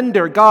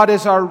defender. God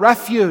is our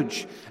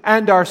refuge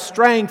and our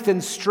strength in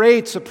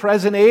straits, a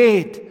present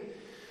aid.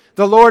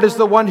 The Lord is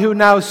the one who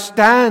now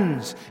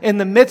stands in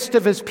the midst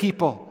of His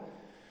people.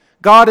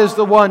 God is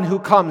the one who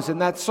comes. In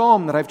that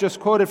psalm that I've just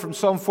quoted from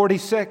Psalm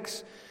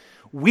 46,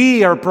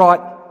 we are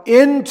brought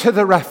into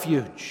the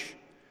refuge,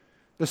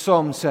 the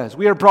psalm says.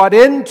 We are brought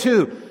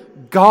into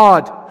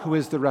God, who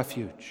is the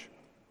refuge.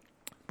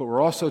 But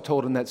we're also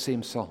told in that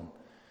same psalm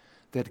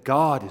that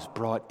God is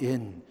brought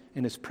in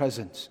His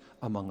presence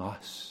among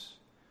us.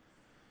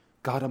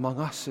 God among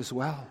us as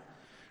well.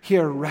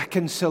 Here,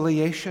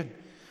 reconciliation,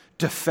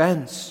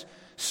 defense,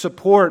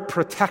 support,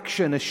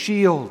 protection, a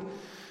shield.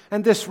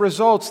 And this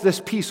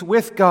peace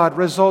with God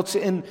results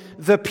in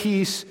the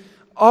peace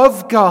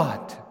of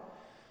God.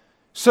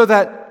 So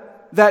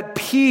that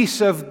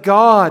peace of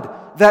God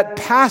that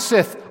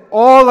passeth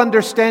all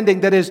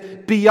understanding, that is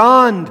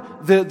beyond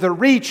the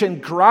reach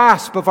and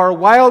grasp of our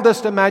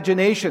wildest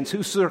imaginations,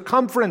 whose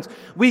circumference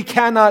we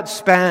cannot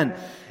span.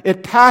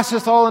 It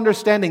passeth all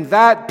understanding.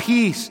 That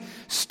peace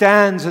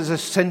stands as a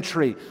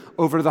sentry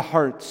over the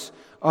hearts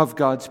of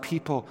God's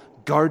people,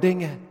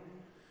 guarding it.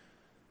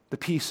 The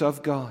peace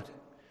of God.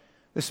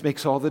 This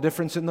makes all the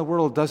difference in the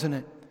world, doesn't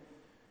it?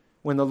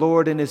 When the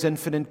Lord in His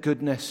infinite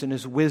goodness, in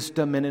His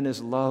wisdom, and in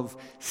His love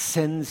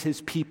sends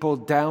His people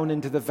down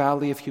into the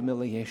valley of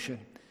humiliation,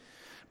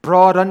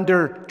 brought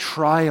under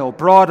trial,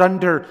 brought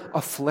under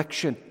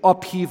affliction,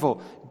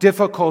 upheaval,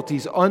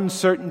 difficulties,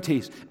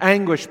 uncertainties,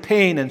 anguish,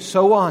 pain, and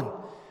so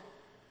on.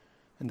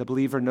 And the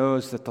believer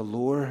knows that the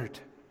Lord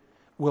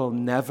will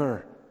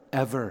never,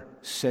 ever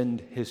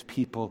send His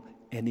people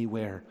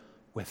anywhere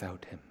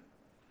without Him.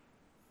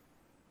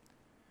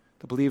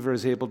 The believer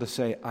is able to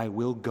say, I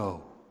will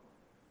go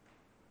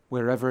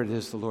wherever it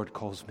is the Lord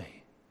calls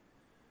me,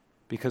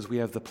 because we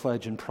have the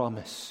pledge and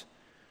promise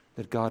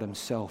that God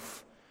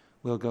Himself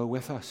will go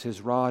with us.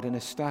 His rod and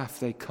His staff,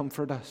 they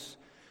comfort us.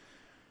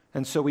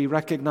 And so we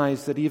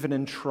recognize that even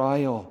in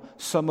trial,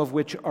 some of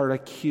which are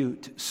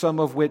acute, some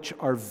of which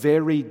are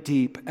very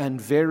deep and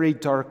very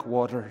dark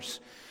waters,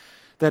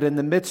 that in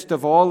the midst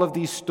of all of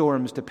these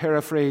storms, to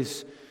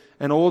paraphrase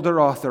an older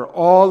author,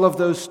 all of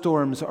those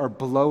storms are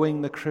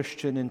blowing the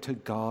Christian into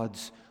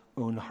God's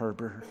own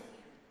harbor.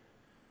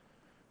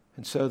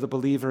 And so the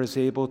believer is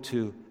able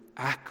to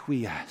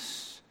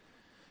acquiesce,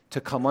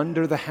 to come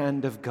under the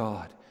hand of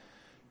God,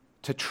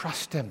 to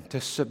trust Him,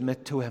 to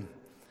submit to Him.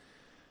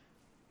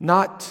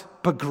 Not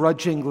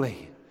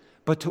begrudgingly,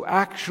 but to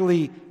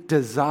actually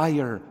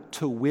desire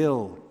to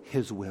will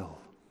His will.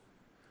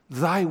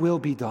 Thy will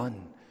be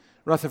done.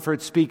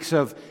 Rutherford speaks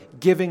of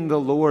giving the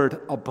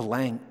Lord a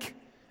blank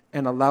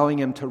and allowing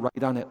Him to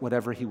write on it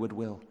whatever He would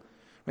will.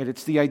 Right?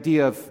 It's the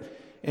idea of,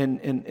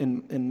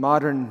 in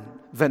modern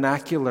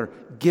vernacular,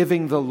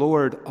 giving the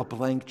Lord a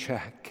blank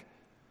check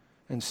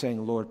and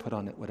saying, Lord, put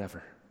on it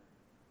whatever.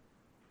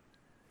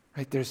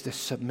 Right? There's this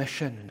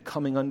submission and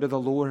coming under the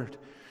Lord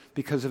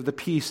because of the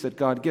peace that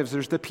God gives.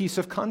 There's the peace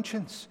of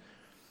conscience.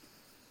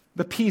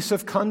 The peace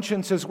of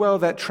conscience as well,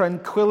 that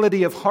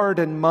tranquility of heart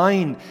and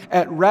mind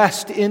at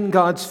rest in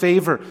God's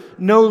favor.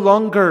 No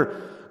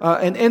longer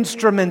an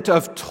instrument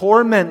of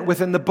torment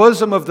within the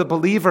bosom of the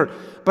believer,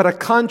 but a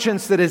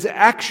conscience that is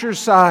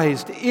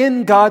exercised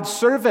in God's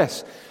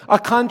service. A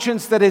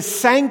conscience that is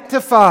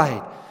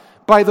sanctified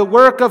by the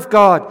work of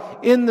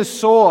God in the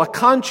soul. A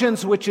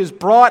conscience which is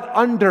brought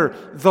under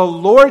the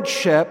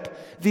lordship,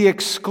 the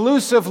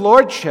exclusive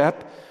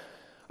lordship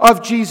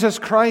of Jesus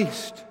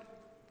Christ.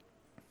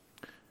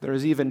 There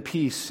is even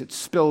peace. It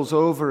spills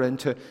over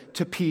into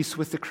peace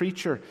with the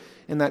creature.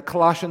 In that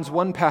Colossians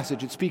 1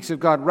 passage, it speaks of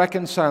God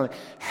reconciling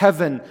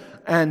heaven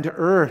and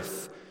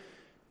earth.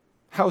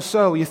 How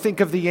so? You think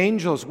of the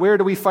angels. Where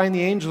do we find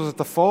the angels at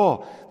the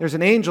fall? There's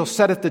an angel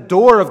set at the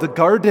door of the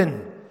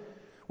garden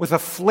with a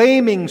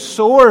flaming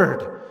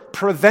sword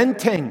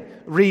preventing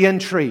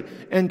re-entry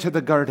into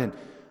the garden.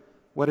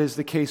 What is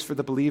the case for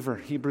the believer?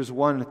 Hebrews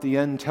 1 at the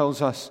end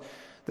tells us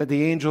that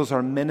the angels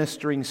are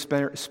ministering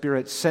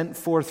spirits sent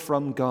forth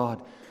from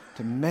God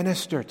to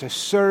minister, to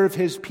serve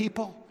His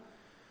people,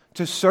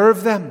 to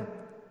serve them.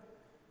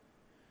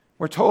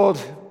 We're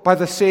told by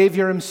the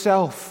Savior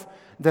Himself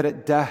that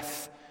at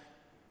death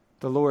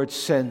the Lord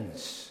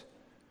sends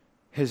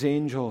His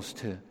angels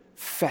to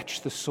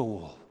fetch the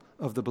soul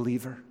of the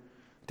believer,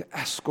 to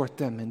escort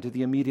them into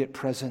the immediate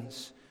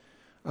presence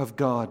of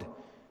God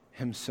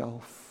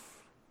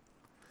Himself.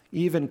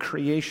 Even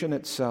creation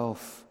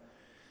itself,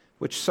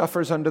 which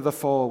suffers under the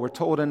fall, we're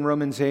told in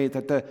Romans 8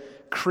 that the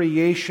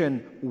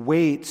creation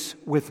waits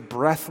with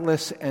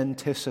breathless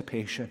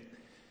anticipation.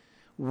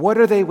 What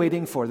are they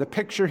waiting for? The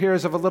picture here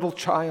is of a little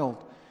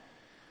child,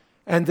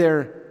 and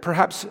they're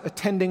perhaps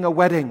attending a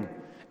wedding,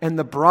 and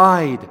the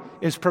bride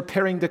is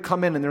preparing to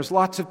come in, and there's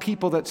lots of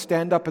people that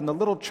stand up, and the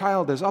little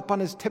child is up on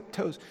his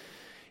tiptoes,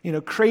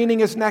 craning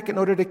his neck in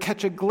order to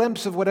catch a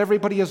glimpse of what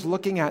everybody is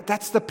looking at.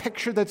 That's the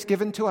picture that's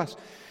given to us,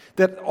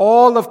 that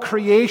all of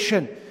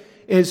creation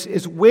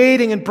is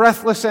waiting in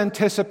breathless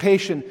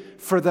anticipation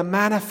for the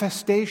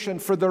manifestation,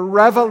 for the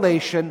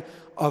revelation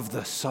of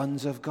the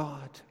sons of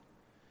God.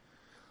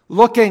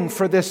 Looking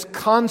for this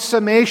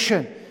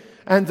consummation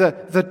and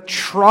the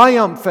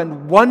triumph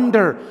and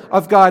wonder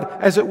of God,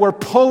 as it were,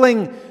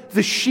 pulling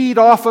the sheet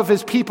off of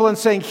His people and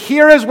saying,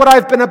 here is what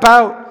I've been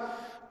about.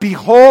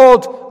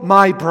 Behold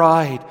my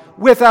bride,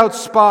 without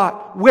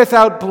spot,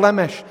 without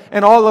blemish,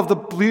 and all of the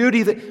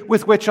beauty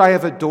with which I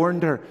have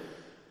adorned her.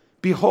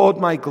 Behold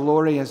my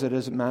glory as it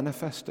is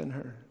manifest in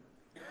her.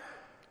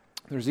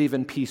 There's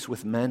even peace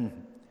with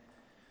men.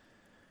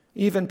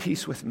 Even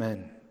peace with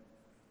men.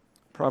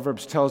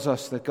 Proverbs tells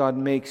us that God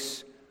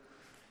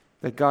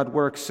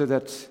works so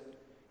that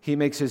He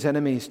makes His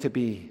enemies to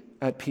be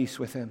at peace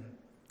with Him.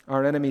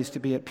 Our enemies to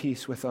be at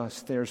peace with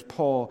us. There's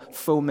Paul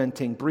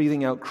fomenting,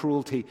 breathing out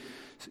cruelty,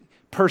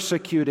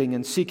 persecuting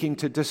and seeking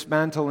to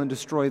dismantle and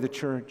destroy the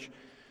church.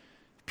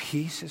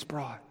 Peace is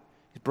brought.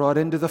 It's brought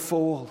into the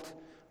fold.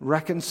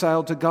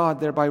 Reconciled to God,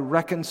 thereby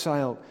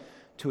reconciled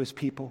to His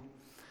people.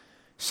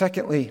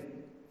 Second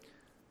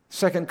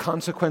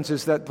consequence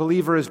is that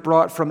believer is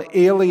brought from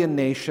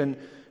alienation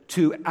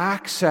to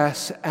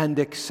access and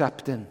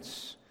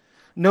acceptance.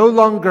 No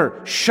longer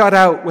shut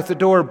out with the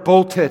door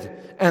bolted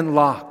and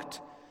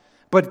locked,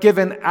 but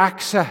given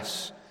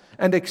access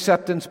and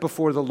acceptance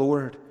before the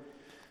Lord.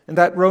 In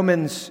that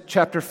Romans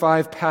chapter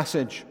 5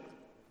 passage,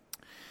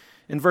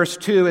 in verse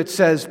 2 it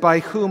says, by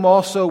whom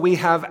also we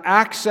have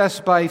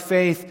access by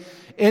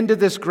faith into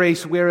this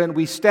grace wherein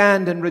we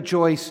stand and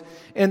rejoice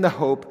in the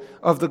hope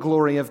of the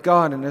glory of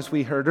God. And as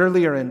we heard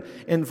earlier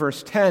in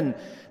verse 10,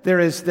 there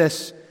is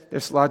this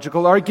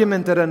logical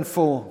argument that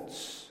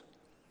unfolds.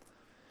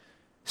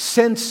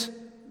 Since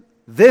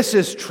this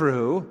is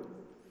true,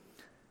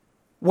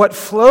 what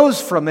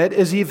flows from it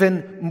is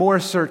even more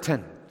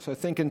certain. So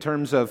think in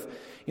terms of,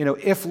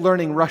 if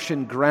learning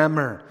Russian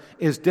grammar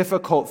is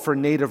difficult for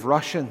native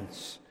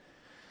Russians,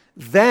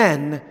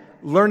 then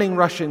learning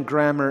Russian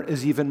grammar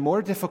is even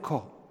more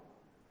difficult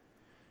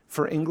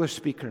for English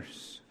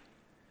speakers.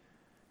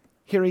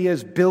 Here he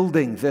is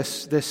building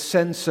this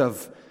sense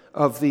of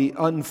the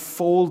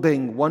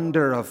unfolding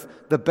wonder of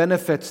the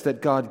benefits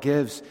that God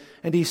gives.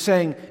 And he's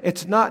saying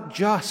it's not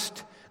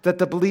just that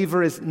the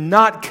believer is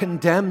not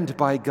condemned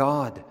by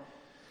God,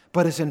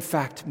 but is in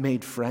fact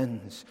made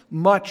friends.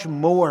 Much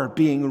more,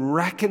 being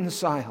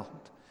reconciled.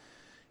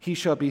 He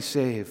shall be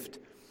saved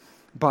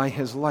by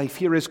his life.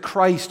 Here is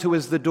Christ who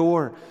is the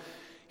door.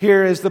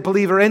 Here is the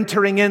believer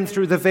entering in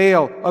through the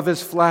veil of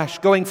his flesh,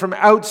 going from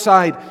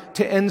outside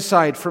to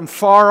inside, from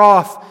far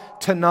off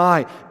to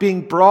nigh,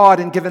 being brought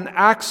and given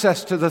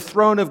access to the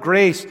throne of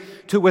grace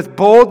to with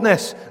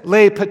boldness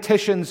lay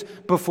petitions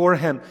before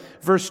Him.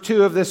 Verse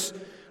 2 of this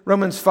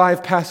Romans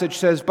 5 passage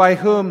says, by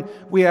whom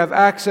we have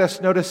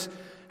access, notice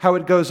how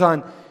it goes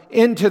on,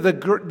 into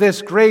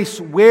this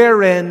grace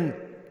wherein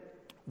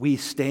we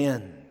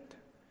stand.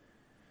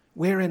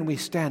 Wherein we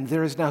stand.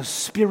 There is now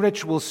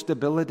spiritual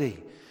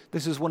stability.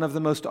 This is one of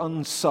the most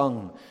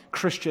unsung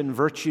Christian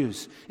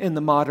virtues in the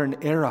modern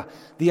era.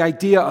 The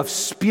idea of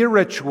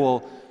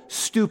spiritual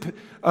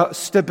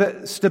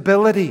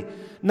stability,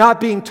 not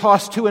being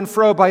tossed to and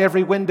fro by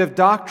every wind of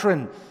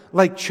doctrine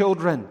like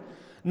children,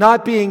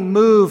 not being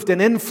moved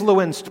and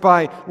influenced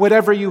by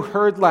whatever you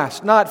heard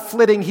last, not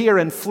flitting here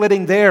and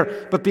flitting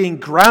there, but being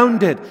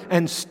grounded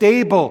and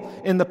stable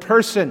in the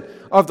person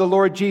of the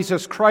Lord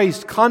Jesus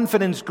Christ,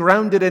 confidence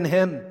grounded in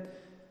Him.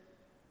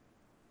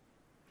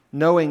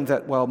 Knowing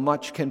that while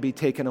much can be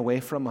taken away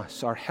from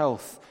us, our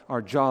health,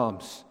 our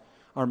jobs,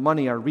 our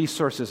money, our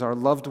resources, our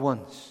loved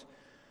ones,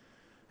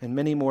 and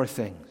many more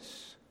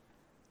things,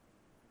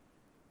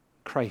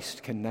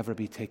 Christ can never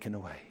be taken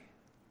away.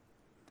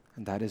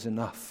 And that is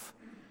enough,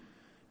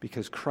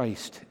 because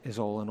Christ is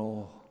all in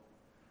all.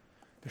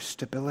 There's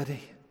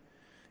stability.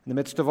 In the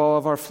midst of all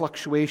of our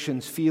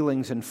fluctuations,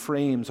 feelings, and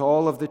frames,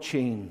 all of the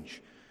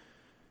change,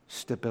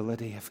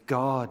 stability. If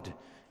God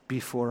be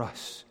for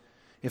us,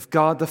 if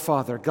God the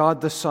Father, God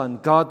the Son,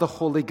 God the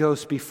Holy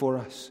Ghost be for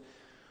us,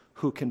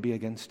 who can be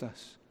against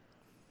us?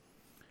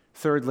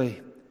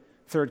 Thirdly,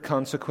 third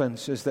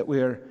consequence is that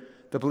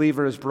the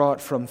believer is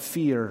brought from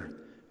fear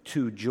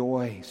to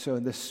joy. So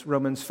in this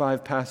Romans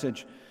 5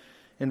 passage,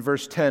 in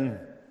verse 10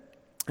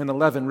 and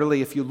 11,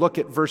 really, if you look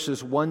at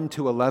verses 1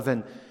 to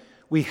 11,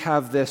 we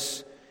have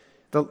this,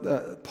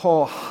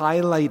 Paul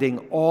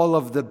highlighting all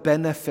of the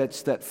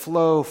benefits that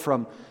flow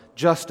from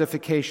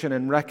justification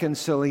and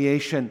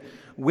reconciliation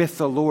with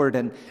the Lord.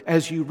 And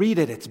as you read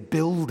it, it's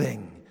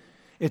building.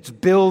 It's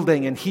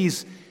building, and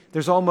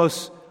there's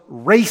almost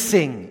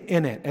racing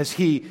in it as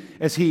he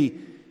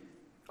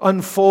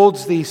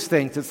unfolds these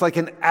things. It's like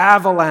an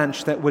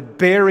avalanche that would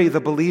bury the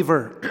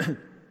believer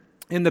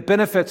in the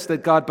benefits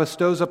that God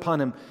bestows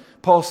upon him.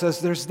 Paul says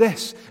there's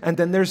this, and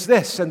then there's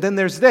this, and then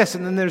there's this,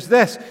 and then there's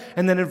this.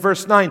 And then in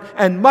verse 9,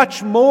 and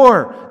much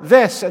more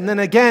this. And then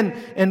again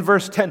in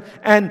verse 10,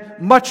 and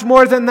much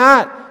more than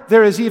that,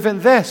 there is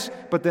even this.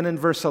 But then in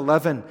verse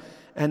 11,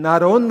 and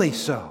not only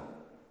so,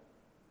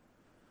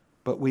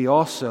 but we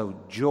also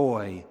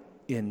joy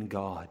in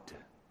God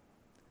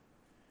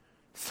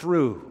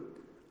through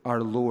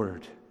our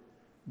Lord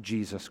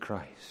Jesus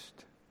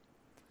Christ.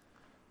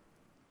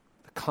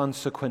 The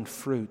consequent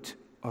fruit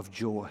of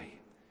joy.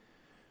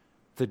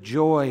 The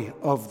joy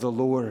of the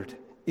Lord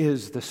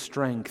is the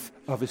strength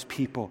of His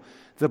people.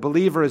 The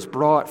believer is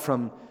brought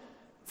from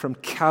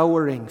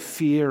cowering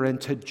fear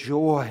into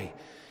joy,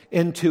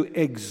 into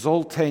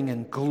exulting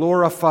and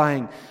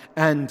glorifying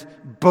and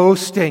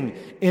boasting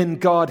in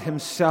God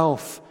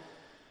Himself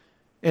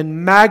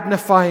and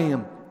magnifying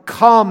Him.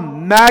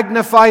 Come,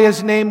 magnify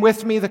His name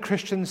with me, the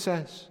Christian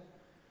says.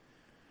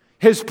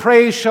 His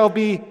praise shall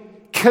be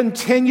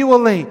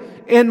continually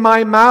in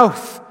my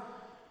mouth.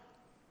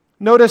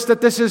 Notice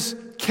that this is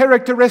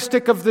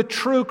characteristic of the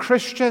true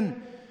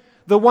Christian,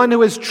 the one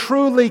who has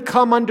truly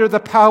come under the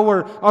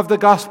power of the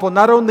gospel,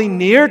 not only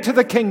near to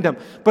the kingdom,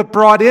 but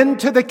brought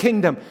into the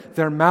kingdom.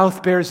 Their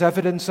mouth bears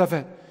evidence of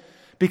it,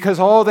 because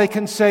all they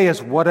can say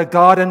is, what a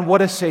God and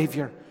what a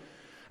Savior.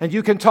 And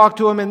you can talk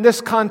to them in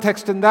this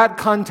context and that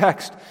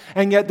context,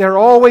 and yet they're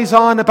always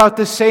on about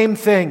the same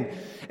thing,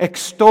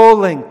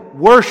 extolling,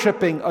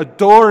 worshiping,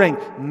 adoring,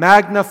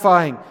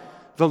 magnifying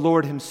the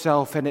Lord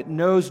Himself. And it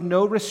knows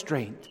no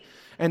restraint,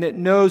 and it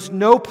knows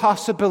no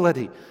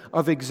possibility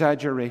of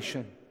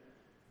exaggeration.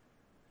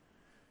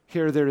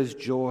 Here there is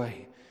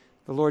joy.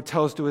 The Lord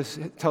tells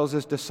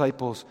His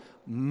disciples,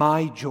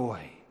 my joy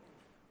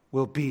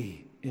will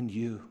be in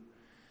you.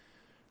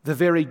 The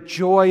very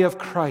joy of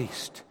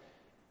Christ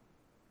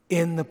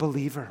in the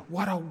believer.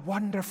 What a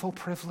wonderful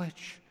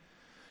privilege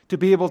to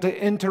be able to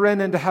enter in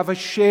and to have a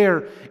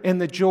share in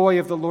the joy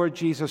of the Lord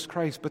Jesus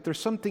Christ. But there's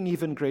something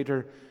even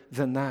greater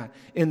than that.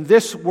 In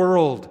this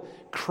world,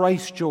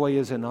 Christ's joy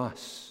is in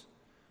us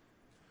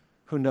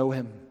who know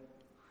Him.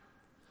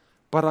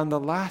 But on the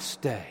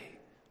last day,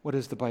 what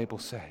does the Bible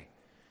say?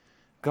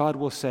 God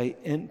will say,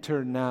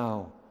 enter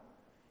now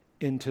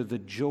into the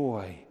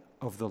joy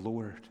of the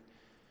Lord.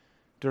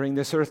 During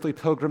this earthly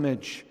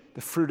pilgrimage, the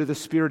fruit of the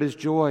Spirit is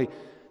joy,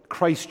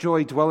 Christ's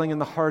joy dwelling in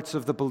the hearts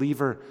of the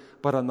believer.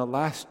 But on the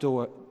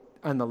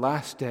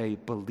last day,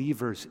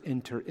 believers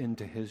enter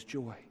into His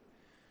joy.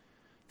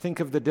 Think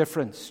of the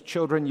difference.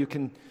 Children,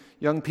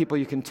 young people,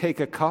 you can take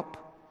a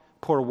cup,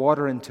 pour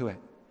water into it,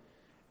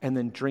 and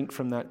then drink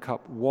from that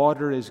cup.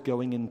 Water is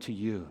going into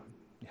you.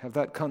 You have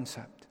that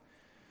concept.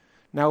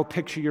 Now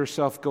picture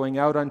yourself going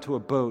out onto a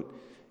boat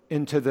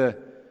into the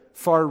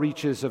far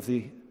reaches of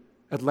the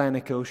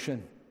Atlantic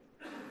Ocean.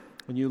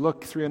 When you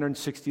look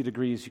 360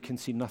 degrees, you can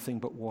see nothing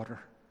but water.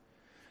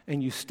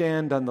 And you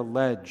stand on the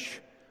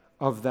ledge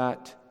of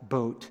that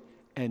boat,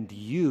 and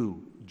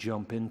you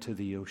jump into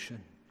the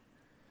ocean.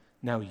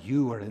 Now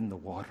you are in the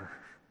water.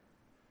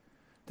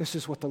 This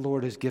is what the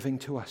Lord is giving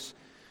to us.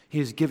 He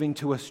is giving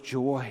to us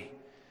joy.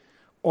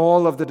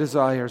 All of the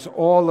desires,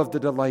 all of the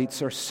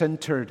delights are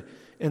centered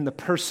in the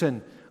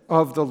person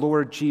of the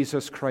Lord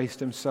Jesus Christ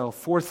Himself.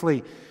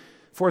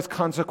 Fourth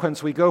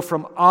consequence, we go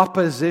from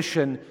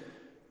opposition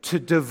to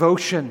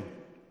devotion.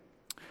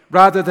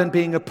 Rather than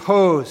being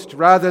opposed,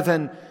 rather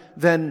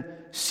than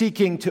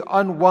seeking to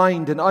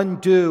unwind and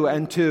undo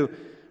and to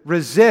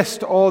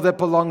resist all that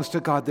belongs to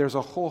God, there's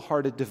a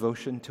wholehearted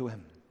devotion to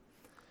Him.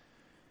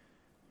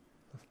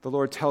 The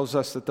Lord tells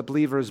us that the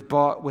believer is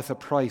bought with a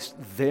price.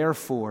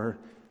 Therefore,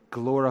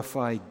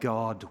 glorify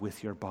God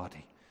with your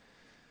body.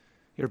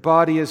 Your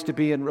body is to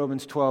be, in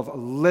Romans 12, a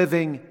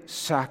living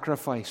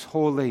sacrifice,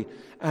 holy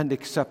and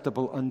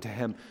acceptable unto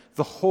Him.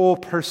 The whole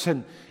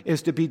person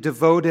is to be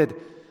devoted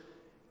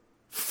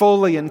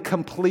fully and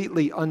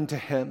completely unto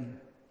Him.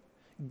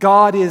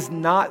 God is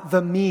not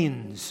the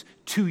means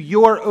to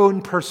your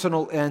own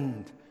personal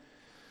end,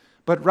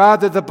 but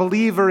rather the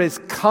believer is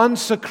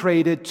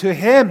consecrated to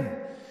Him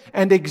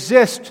and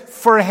exist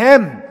for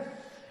Him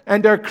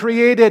and are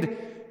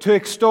created to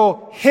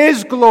extol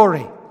His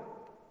glory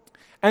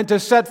and to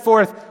set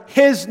forth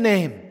His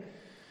name.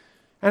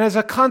 And as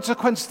a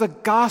consequence, the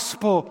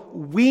gospel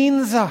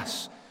weans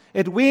us.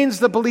 It weans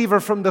the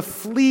believer from the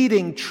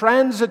fleeting,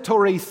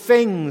 transitory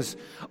things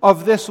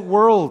of this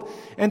world.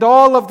 And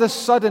all of a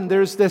sudden,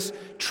 there's this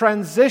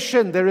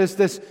transition, there is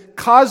this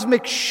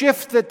cosmic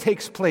shift that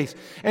takes place.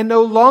 And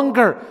no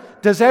longer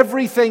does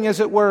everything, as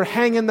it were,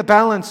 hang in the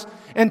balance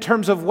in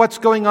terms of what's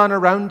going on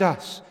around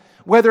us,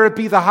 whether it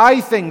be the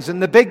high things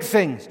and the big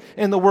things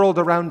in the world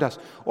around us,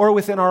 or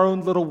within our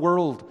own little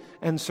world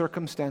and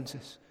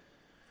circumstances.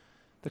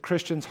 The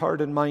Christian's heart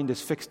and mind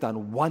is fixed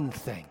on one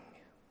thing,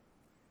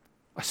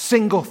 a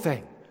single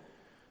thing,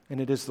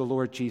 and it is the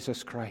Lord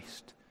Jesus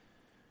Christ.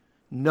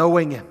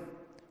 Knowing Him,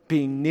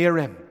 being near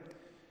Him,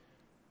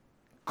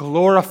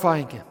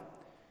 glorifying Him,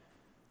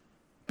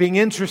 being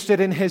interested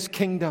in His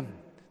kingdom.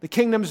 The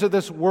kingdoms of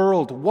this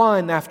world,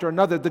 one after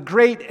another, the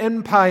great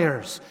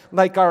empires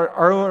like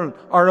our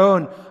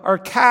own, are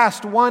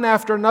cast one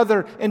after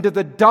another into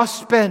the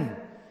dustbin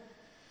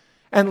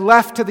and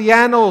left to the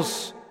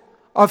annals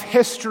of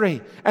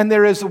history. And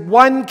there is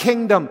one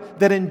kingdom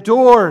that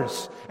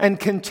endures and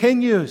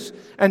continues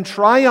and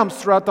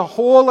triumphs throughout the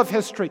whole of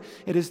history.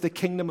 It is the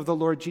kingdom of the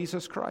Lord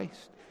Jesus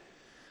Christ.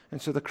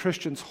 And so the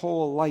Christian's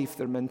whole life,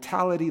 their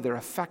mentality, their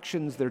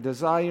affections, their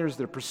desires,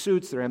 their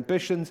pursuits, their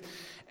ambitions,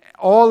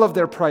 all of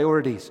their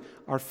priorities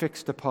are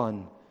fixed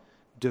upon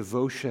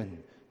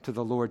devotion to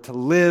the Lord, to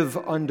live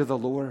unto the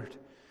Lord.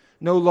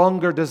 No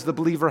longer does the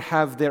believer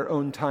have their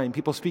own time.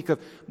 People speak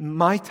of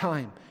my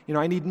time.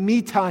 I need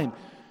me time.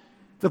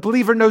 The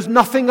believer knows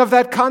nothing of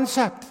that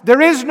concept.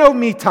 There is no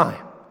me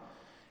time.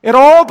 It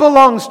all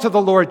belongs to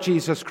the Lord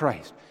Jesus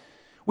Christ.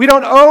 We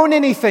don't own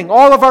anything.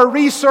 All of our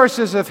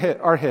resources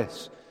are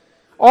His.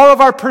 All of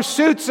our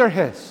pursuits are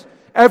His.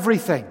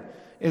 Everything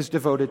is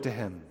devoted to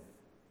Him.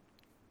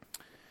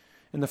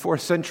 In the 4th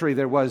century,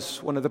 there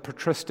was one of the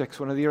patristics,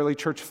 one of the early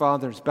church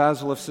fathers,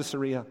 Basil of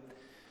Caesarea.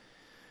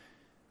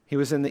 He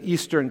was in the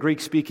eastern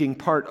Greek-speaking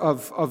part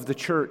of the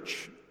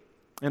church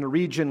in a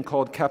region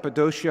called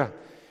Cappadocia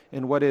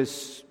in what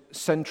is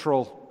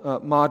central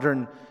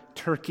modern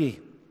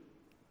Turkey.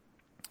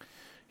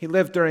 He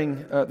lived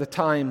during the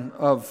time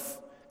of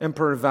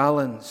Emperor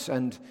Valens,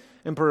 and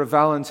Emperor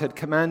Valens had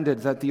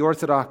commanded that the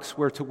Orthodox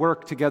were to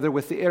work together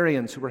with the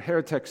Arians, who were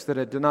heretics that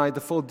had denied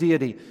the full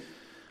deity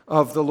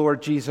of the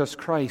Lord Jesus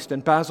Christ.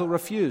 And Basil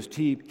refused.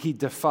 He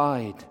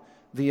defied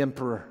the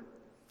emperor.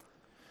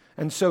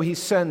 And so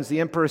the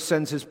emperor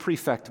sends his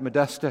prefect,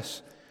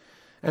 Modestus.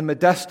 And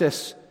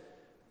Modestus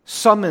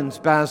summons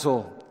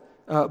Basil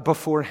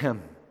before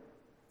him.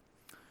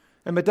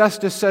 And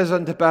Modestus says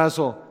unto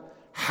Basil,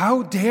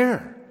 "How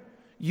dare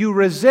you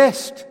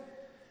resist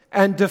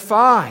and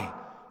defy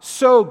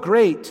so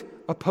great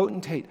a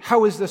potentate?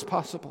 How is this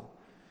possible?"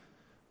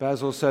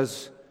 Basil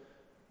says,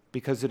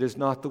 "Because it is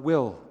not the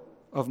will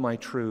of my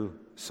true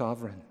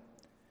sovereign."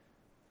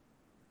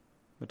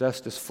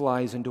 Modestus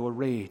flies into a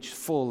rage,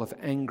 full of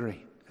anger.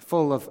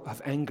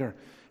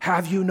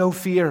 "Have you no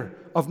fear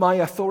of my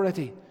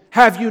authority?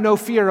 Have you no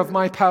fear of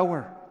my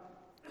power?"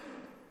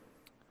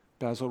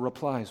 Basil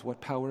replies, "What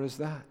power is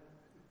that?"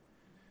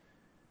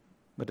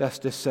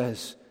 Modestus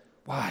says,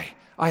 "Why,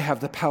 I have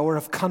the power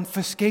of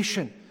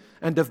confiscation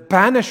and of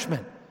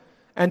banishment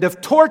and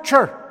of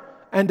torture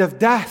and of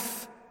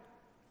death."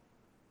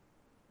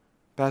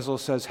 Basil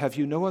says, "Have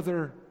you no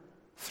other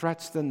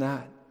threats than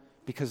that?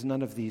 Because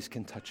none of these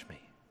can touch me."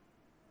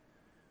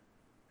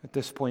 At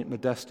this point,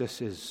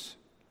 Modestus is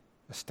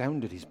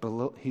astounded. He's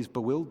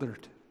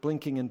bewildered,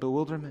 blinking in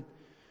bewilderment.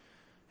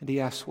 And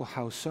he asks, "Well,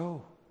 how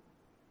so?"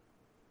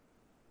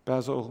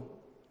 Basil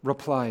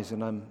replies,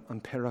 and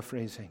I'm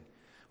paraphrasing,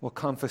 "Well,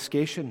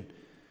 confiscation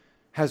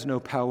has no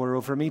power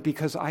over me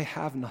because I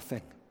have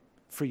nothing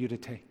for you to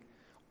take.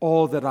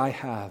 All that I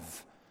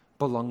have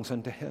belongs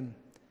unto Him.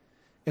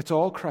 It's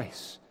all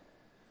Christ.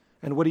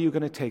 And what are you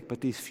going to take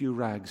but these few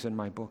rags in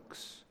my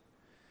books?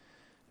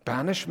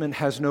 Banishment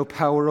has no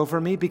power over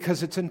me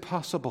because it's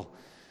impossible.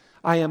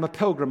 I am a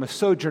pilgrim, a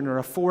sojourner,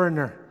 a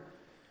foreigner.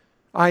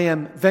 I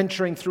am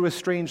venturing through a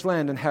strange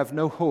land and have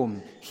no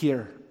home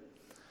here.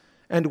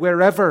 And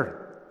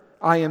wherever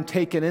I am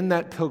taken in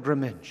that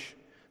pilgrimage,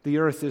 the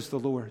earth is the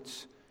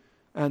Lord's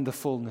and the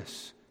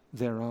fullness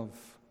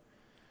thereof.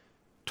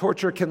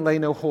 Torture can lay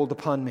no hold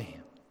upon me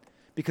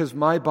because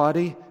my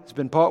body has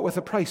been bought with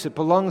a price. It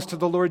belongs to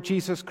the Lord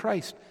Jesus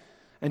Christ,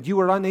 and you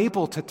are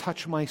unable to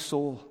touch my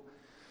soul.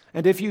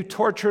 And if you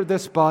torture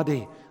this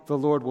body, the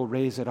Lord will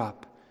raise it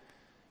up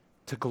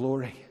to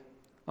glory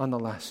on the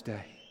last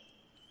day.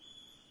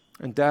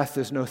 And death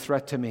is no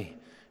threat to me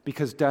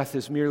because death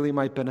is merely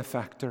my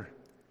benefactor.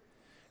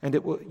 And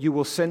you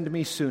will send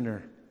me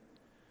sooner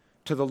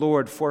to the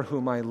Lord for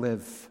whom I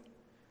live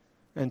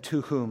and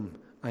to whom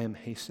I am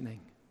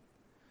hastening."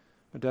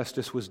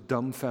 Modestus was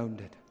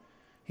dumbfounded.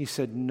 He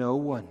said, "No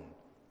one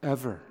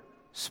ever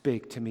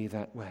spake to me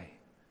that way."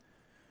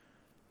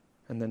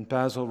 And then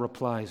Basil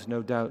replies,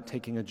 no doubt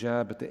taking a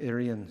jab at the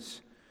Arians.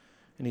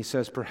 And he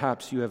says,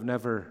 perhaps you have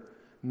never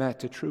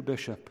met a true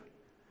bishop,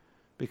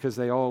 because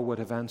they all would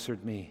have answered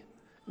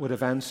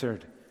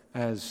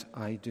as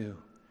I do.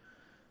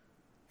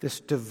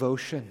 This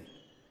devotion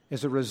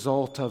is a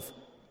result of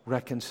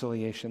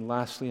reconciliation.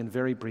 Lastly, and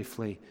very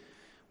briefly,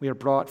 we are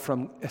brought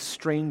from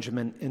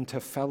estrangement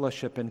into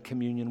fellowship and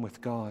communion with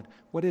God.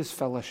 What is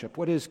fellowship?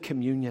 What is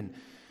communion?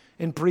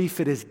 In brief,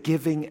 it is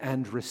giving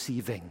and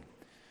receiving.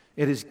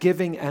 It is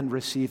giving and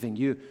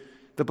receiving.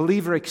 The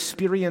believer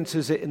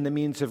experiences it in the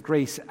means of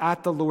grace.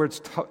 At the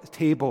Lord's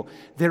table,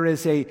 there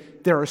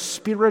are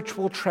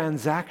spiritual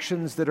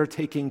transactions that are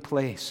taking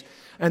place.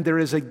 And there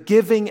is a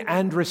giving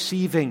and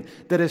receiving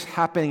that is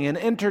happening, an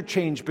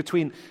interchange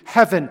between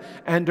heaven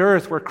and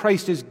earth, where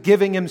Christ is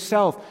giving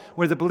himself,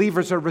 where the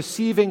believers are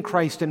receiving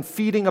Christ and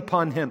feeding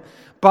upon him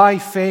by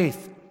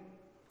faith.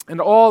 And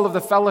all of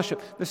the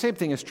fellowship. The same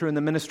thing is true in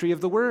the ministry of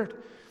the Word.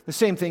 The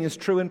same thing is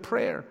true in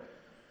prayer.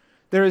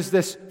 There is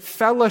this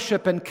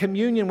fellowship and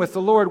communion with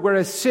the Lord,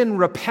 whereas sin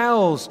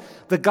repels,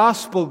 the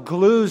gospel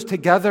glues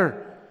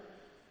together.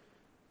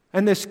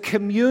 And this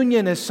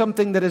communion is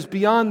something that is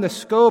beyond the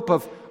scope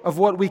of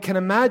what we can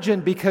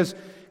imagine, because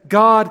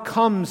God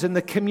comes in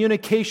the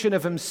communication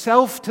of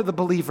himself to the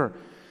believer,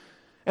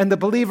 and the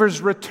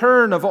believer's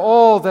return of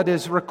all that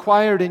is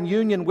required in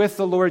union with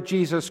the Lord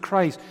Jesus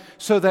Christ,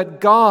 so that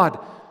God,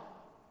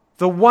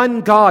 the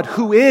one God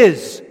who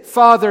is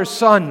Father,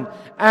 Son,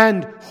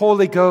 and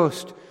Holy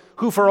Ghost,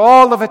 who for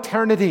all of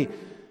eternity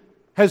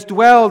has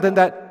dwelled in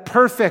that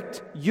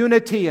perfect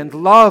unity and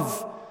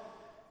love,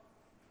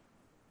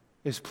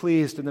 is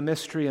pleased in the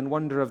mystery and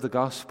wonder of the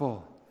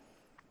gospel,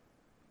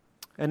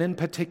 and in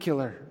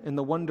particular in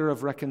the wonder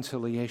of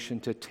reconciliation,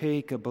 to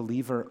take a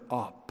believer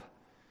up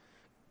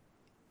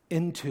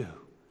into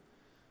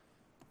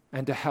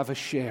and to have a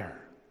share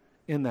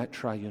in that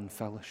triune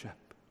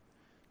fellowship.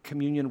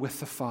 Communion with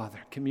the Father,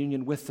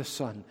 communion with the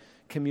Son,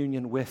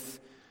 communion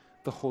with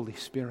the Holy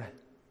Spirit.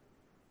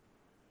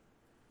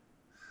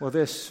 Well,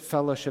 this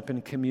fellowship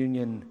and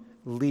communion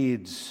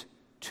leads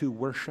to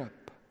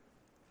worship.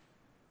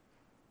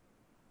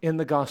 In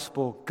the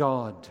gospel,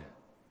 God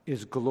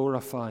is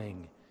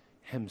glorifying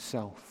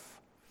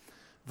himself.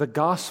 The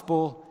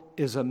gospel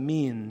is a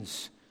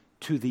means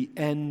to the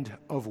end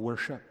of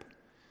worship.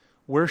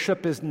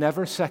 Worship is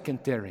never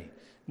secondary,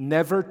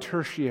 never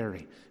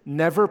tertiary,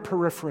 never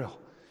peripheral,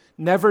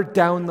 never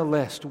down the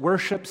list.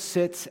 Worship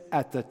sits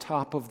at the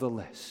top of the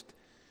list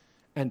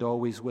and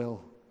always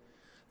will.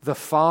 The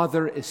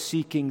Father is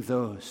seeking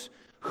those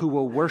who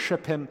will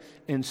worship him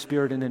in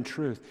spirit and in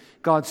truth.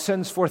 God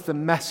sends forth the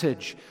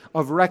message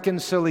of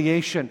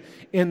reconciliation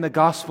in the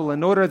gospel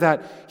in order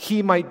that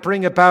he might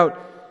bring about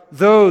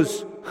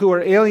those who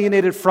are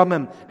alienated from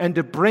him, and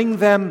to bring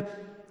them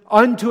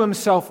unto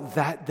himself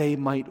that they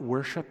might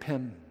worship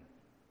him.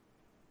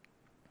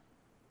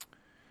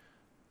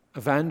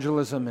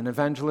 Evangelism and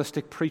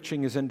evangelistic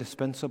preaching is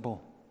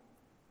indispensable.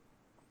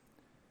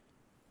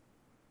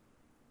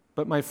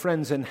 But my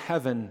friends, in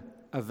heaven,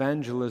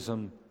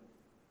 evangelism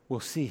will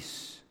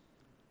cease.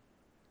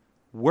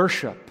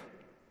 Worship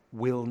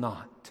will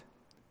not.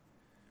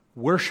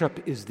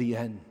 Worship is the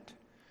end.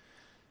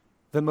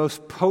 The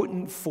most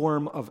potent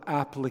form of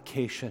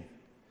application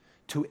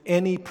to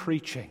any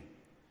preaching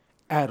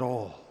at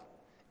all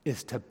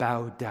is to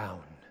bow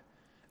down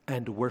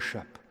and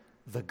worship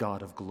the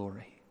God of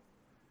glory.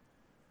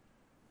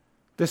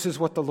 This is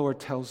what the Lord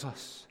tells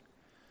us,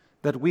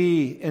 that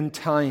we in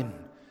time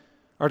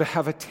are to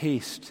have a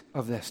taste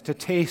of this, to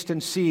taste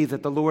and see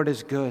that the Lord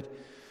is good,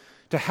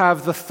 to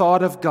have the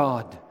thought of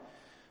God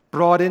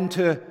brought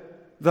into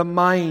the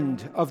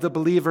mind of the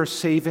believer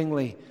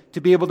savingly,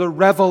 to be able to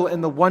revel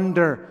in the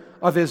wonder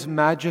of his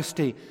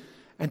majesty,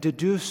 and to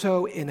do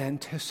so in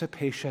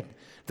anticipation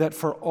that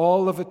for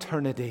all of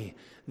eternity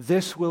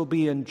this will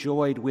be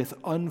enjoyed with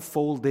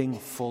unfolding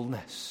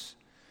fullness,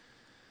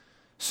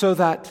 so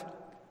that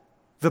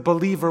the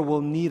believer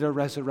will need a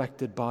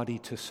resurrected body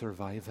to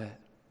survive it,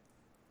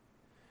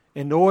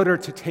 in order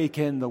to take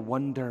in the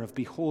wonder of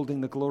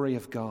beholding the glory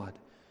of God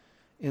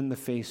in the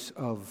face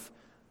of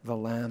the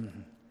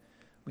Lamb.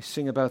 We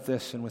sing about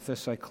this, and with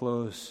this I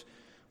close.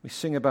 We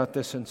sing about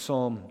this in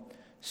Psalm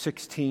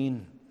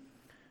 16.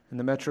 In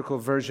the metrical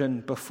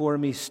version, before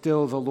me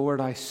still the Lord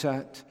I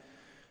set,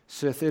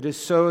 saith, it is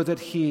so that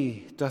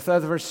he doth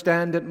ever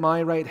stand at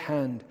my right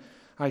hand,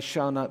 I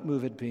shall not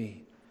moved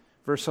be.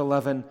 Verse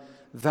 11,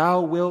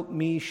 thou wilt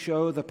me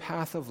show the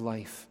path of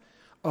life.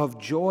 Of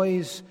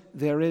joys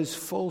there is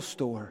full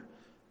store.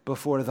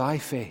 Before thy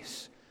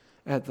face,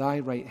 at thy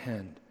right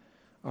hand,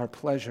 are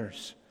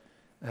pleasures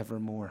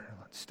evermore.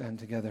 Let's stand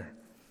together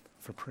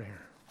for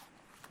prayer.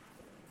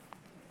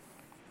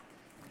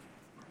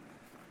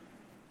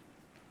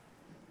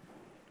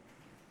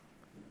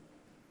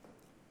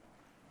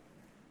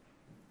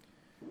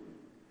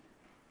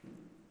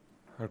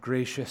 Our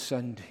gracious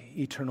and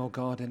eternal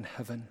God in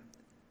heaven,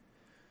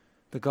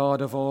 the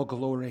God of all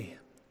glory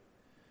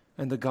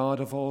and the God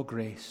of all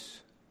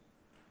grace,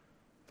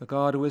 the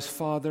God who is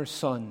Father,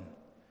 Son,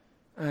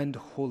 and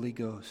Holy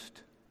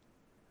Ghost.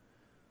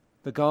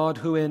 The God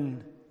who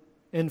in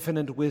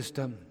infinite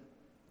wisdom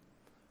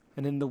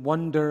and in the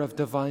wonder of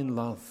divine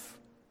love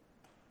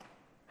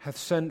hath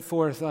sent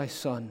forth thy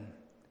Son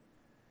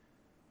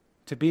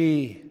to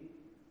be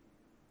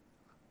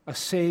a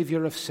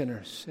Savior of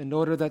sinners, in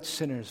order that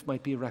sinners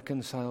might be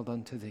reconciled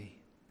unto thee.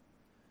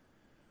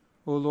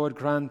 O Lord,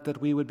 grant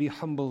that we would be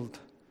humbled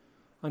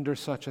under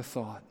such a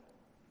thought,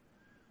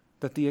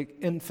 that the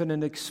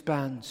infinite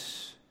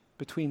expanse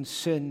between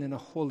sin and a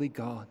holy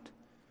God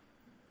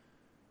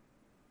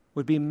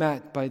would be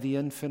met by the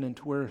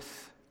infinite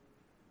worth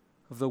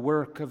of the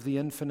work of the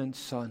infinite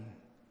Son,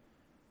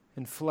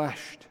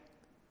 enfleshed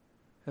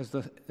as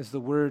the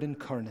Word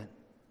incarnate.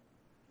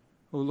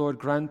 O Lord,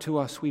 grant to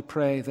us, we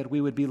pray, that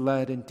we would be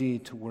led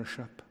indeed to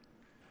worship,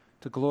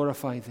 to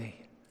glorify Thee,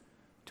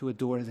 to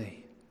adore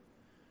Thee,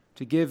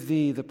 to give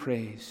Thee the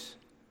praise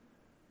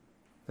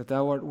that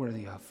Thou art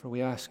worthy of. For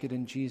we ask it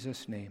in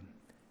Jesus' name.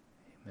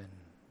 Amen.